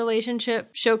 that relationship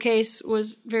showcase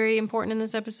was very important in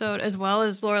this episode, as well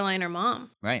as Lorelai and her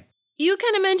mom. Right. You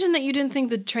kind of mentioned that you didn't think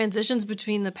the transitions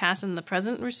between the past and the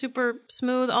present were super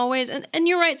smooth always. And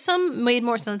you're right, some made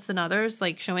more sense than others,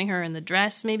 like showing her in the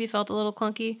dress maybe felt a little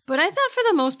clunky. But I thought for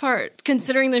the most part,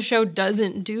 considering the show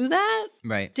doesn't do that,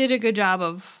 right, did a good job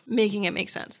of making it make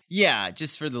sense. Yeah,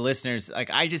 just for the listeners, like,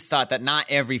 I just thought that not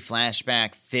every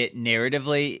flashback fit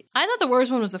narratively. I thought the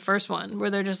worst one was the first one,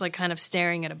 where they're just like kind of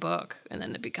staring at a book and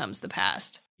then it becomes the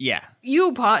past. Yeah.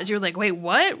 You pause, you're like, wait,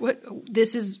 what? What?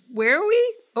 This is, where are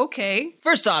we? Okay.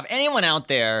 First off, anyone out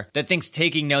there that thinks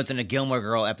taking notes in a Gilmore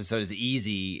Girl episode is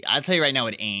easy, I'll tell you right now,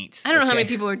 it ain't. I don't know how many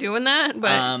people are doing that,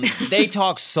 but... they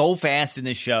talk so fast in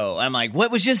the show. I'm like,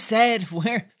 what was just said?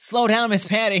 Where? Slow down, Miss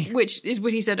Patty. Which is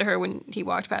what he said to her when he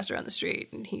walked past her on the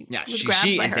street. And he was grabbed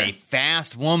she by is her. a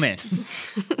fast woman.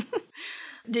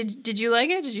 Did you like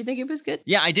it? Did you think it was good?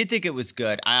 Yeah, I did think it was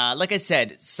good. Like I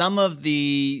said, some of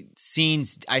the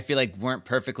scenes I feel like weren't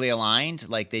perfectly aligned,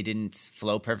 like they didn't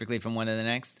flow perfectly from one to the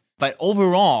next. But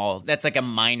overall, that's like a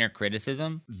minor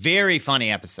criticism. Very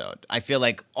funny episode. I feel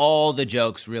like all the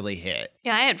jokes really hit.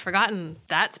 Yeah, I had forgotten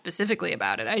that specifically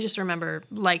about it. I just remember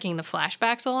liking the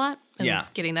flashbacks a lot and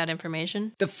getting that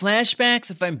information. The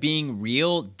flashbacks, if I'm being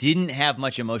real, didn't have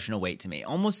much emotional weight to me.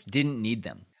 Almost didn't need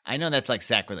them. I know that's like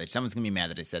sacrilege. Someone's going to be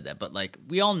mad that I said that. But like,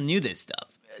 we all knew this stuff.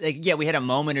 Like, yeah, we had a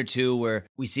moment or two where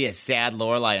we see a sad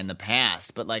Lorelai in the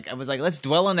past. But like, I was like, let's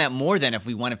dwell on that more then if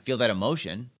we want to feel that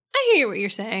emotion. I hear what you're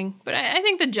saying, but I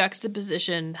think the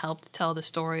juxtaposition helped tell the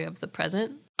story of the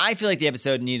present. I feel like the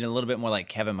episode needed a little bit more like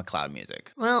Kevin MacLeod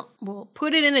music. Well, we'll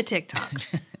put it in a TikTok.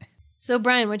 So,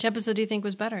 Brian, which episode do you think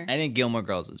was better? I think Gilmore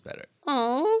Girls was better.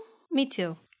 Oh, me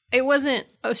too. It wasn't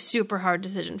a super hard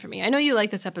decision for me. I know you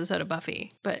like this episode of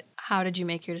Buffy, but how did you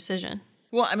make your decision?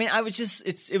 Well, I mean, I was just,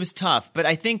 it was tough, but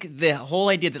I think the whole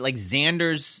idea that like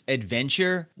Xander's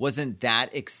adventure wasn't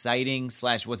that exciting /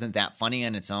 wasn't that funny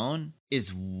on its own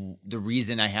is the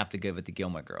reason I have to give it to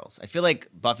Gilmore Girls. I feel like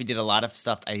Buffy did a lot of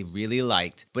stuff I really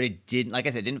liked, but it didn't, like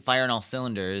I said, didn't fire on all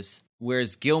cylinders,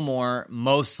 whereas Gilmore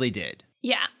mostly did.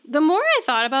 Yeah. The more I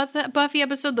thought about that Buffy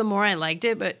episode, the more I liked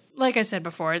it, but like I said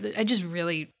before, I just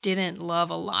really didn't love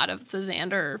a lot of the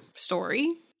Xander story.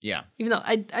 Yeah. Even though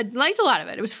I liked a lot of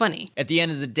it. It was funny. At the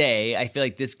end of the day, I feel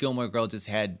like this Gilmore Girl just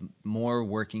had more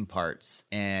working parts.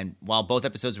 And while both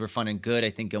episodes were fun and good,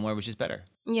 I think Gilmore was just better.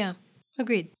 Yeah,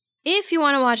 agreed. If you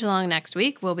want to watch along next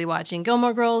week, we'll be watching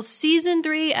Gilmore Girls Season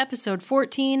 3, Episode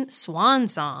 14, Swan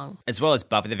Song. As well as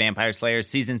Buffy the Vampire Slayer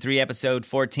Season 3, Episode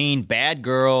 14, Bad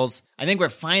Girls. I think we're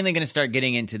finally going to start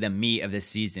getting into the meat of this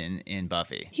season in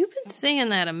Buffy. You've been saying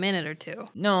that a minute or two.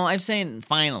 No, I'm saying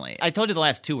finally. I told you the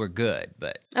last two were good,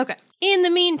 but... Okay. In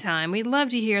the meantime, we'd love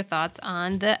to hear thoughts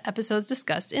on the episodes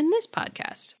discussed in this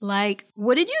podcast. Like,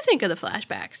 what did you think of the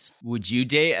flashbacks? Would you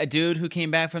date a dude who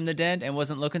came back from the dead and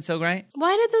wasn't looking so great?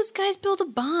 Why did those guys build a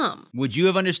bomb? Would you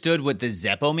have understood what the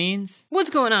Zeppo means?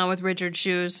 What's going on with Richard's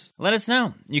shoes? Let us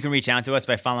know. You can reach out to us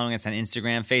by following us on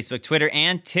Instagram, Facebook, Twitter,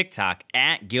 and TikTok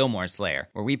at Gilmore Slayer,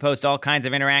 where we post all kinds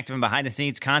of interactive and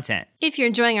behind-the-scenes content. If you're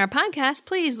enjoying our podcast,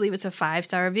 please leave us a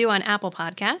 5-star review on Apple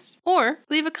Podcasts or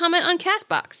leave a comment on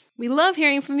CastBox. We love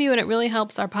hearing from you, and it really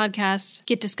helps our podcast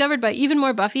get discovered by even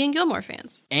more Buffy and Gilmore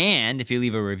fans. And if you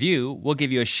leave a review, we'll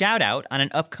give you a shout-out on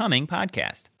an upcoming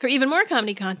podcast. For even more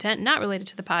comedy content not related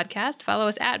to the podcast, follow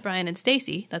us at Brian and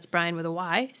Stacy. That's Brian with a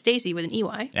Y, Stacy with an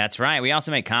EY. That's right. We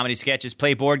also make comedy sketches,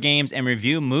 play board games, and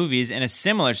review movies in a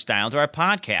similar style to our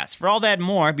podcast. For all that and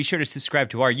more, be sure to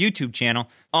subscribe to our YouTube channel,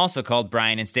 also called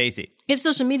Brian and Stacy. If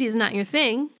social media is not your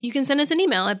thing, you can send us an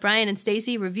email at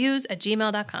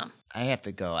brianandstacyreviews@gmail.com. I have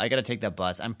to go. I got to take that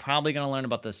bus. I'm probably going to learn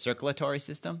about the circulatory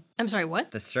system. I'm sorry,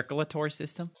 what? The circulatory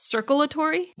system?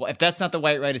 Circulatory? Well, if that's not the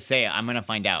right way to say it, I'm going to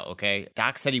find out, okay?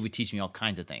 Doc said he would teach me all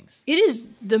kinds of things. It is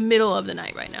the middle of the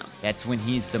night right now. That's when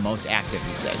he's the most active,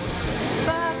 he said.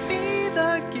 Bye.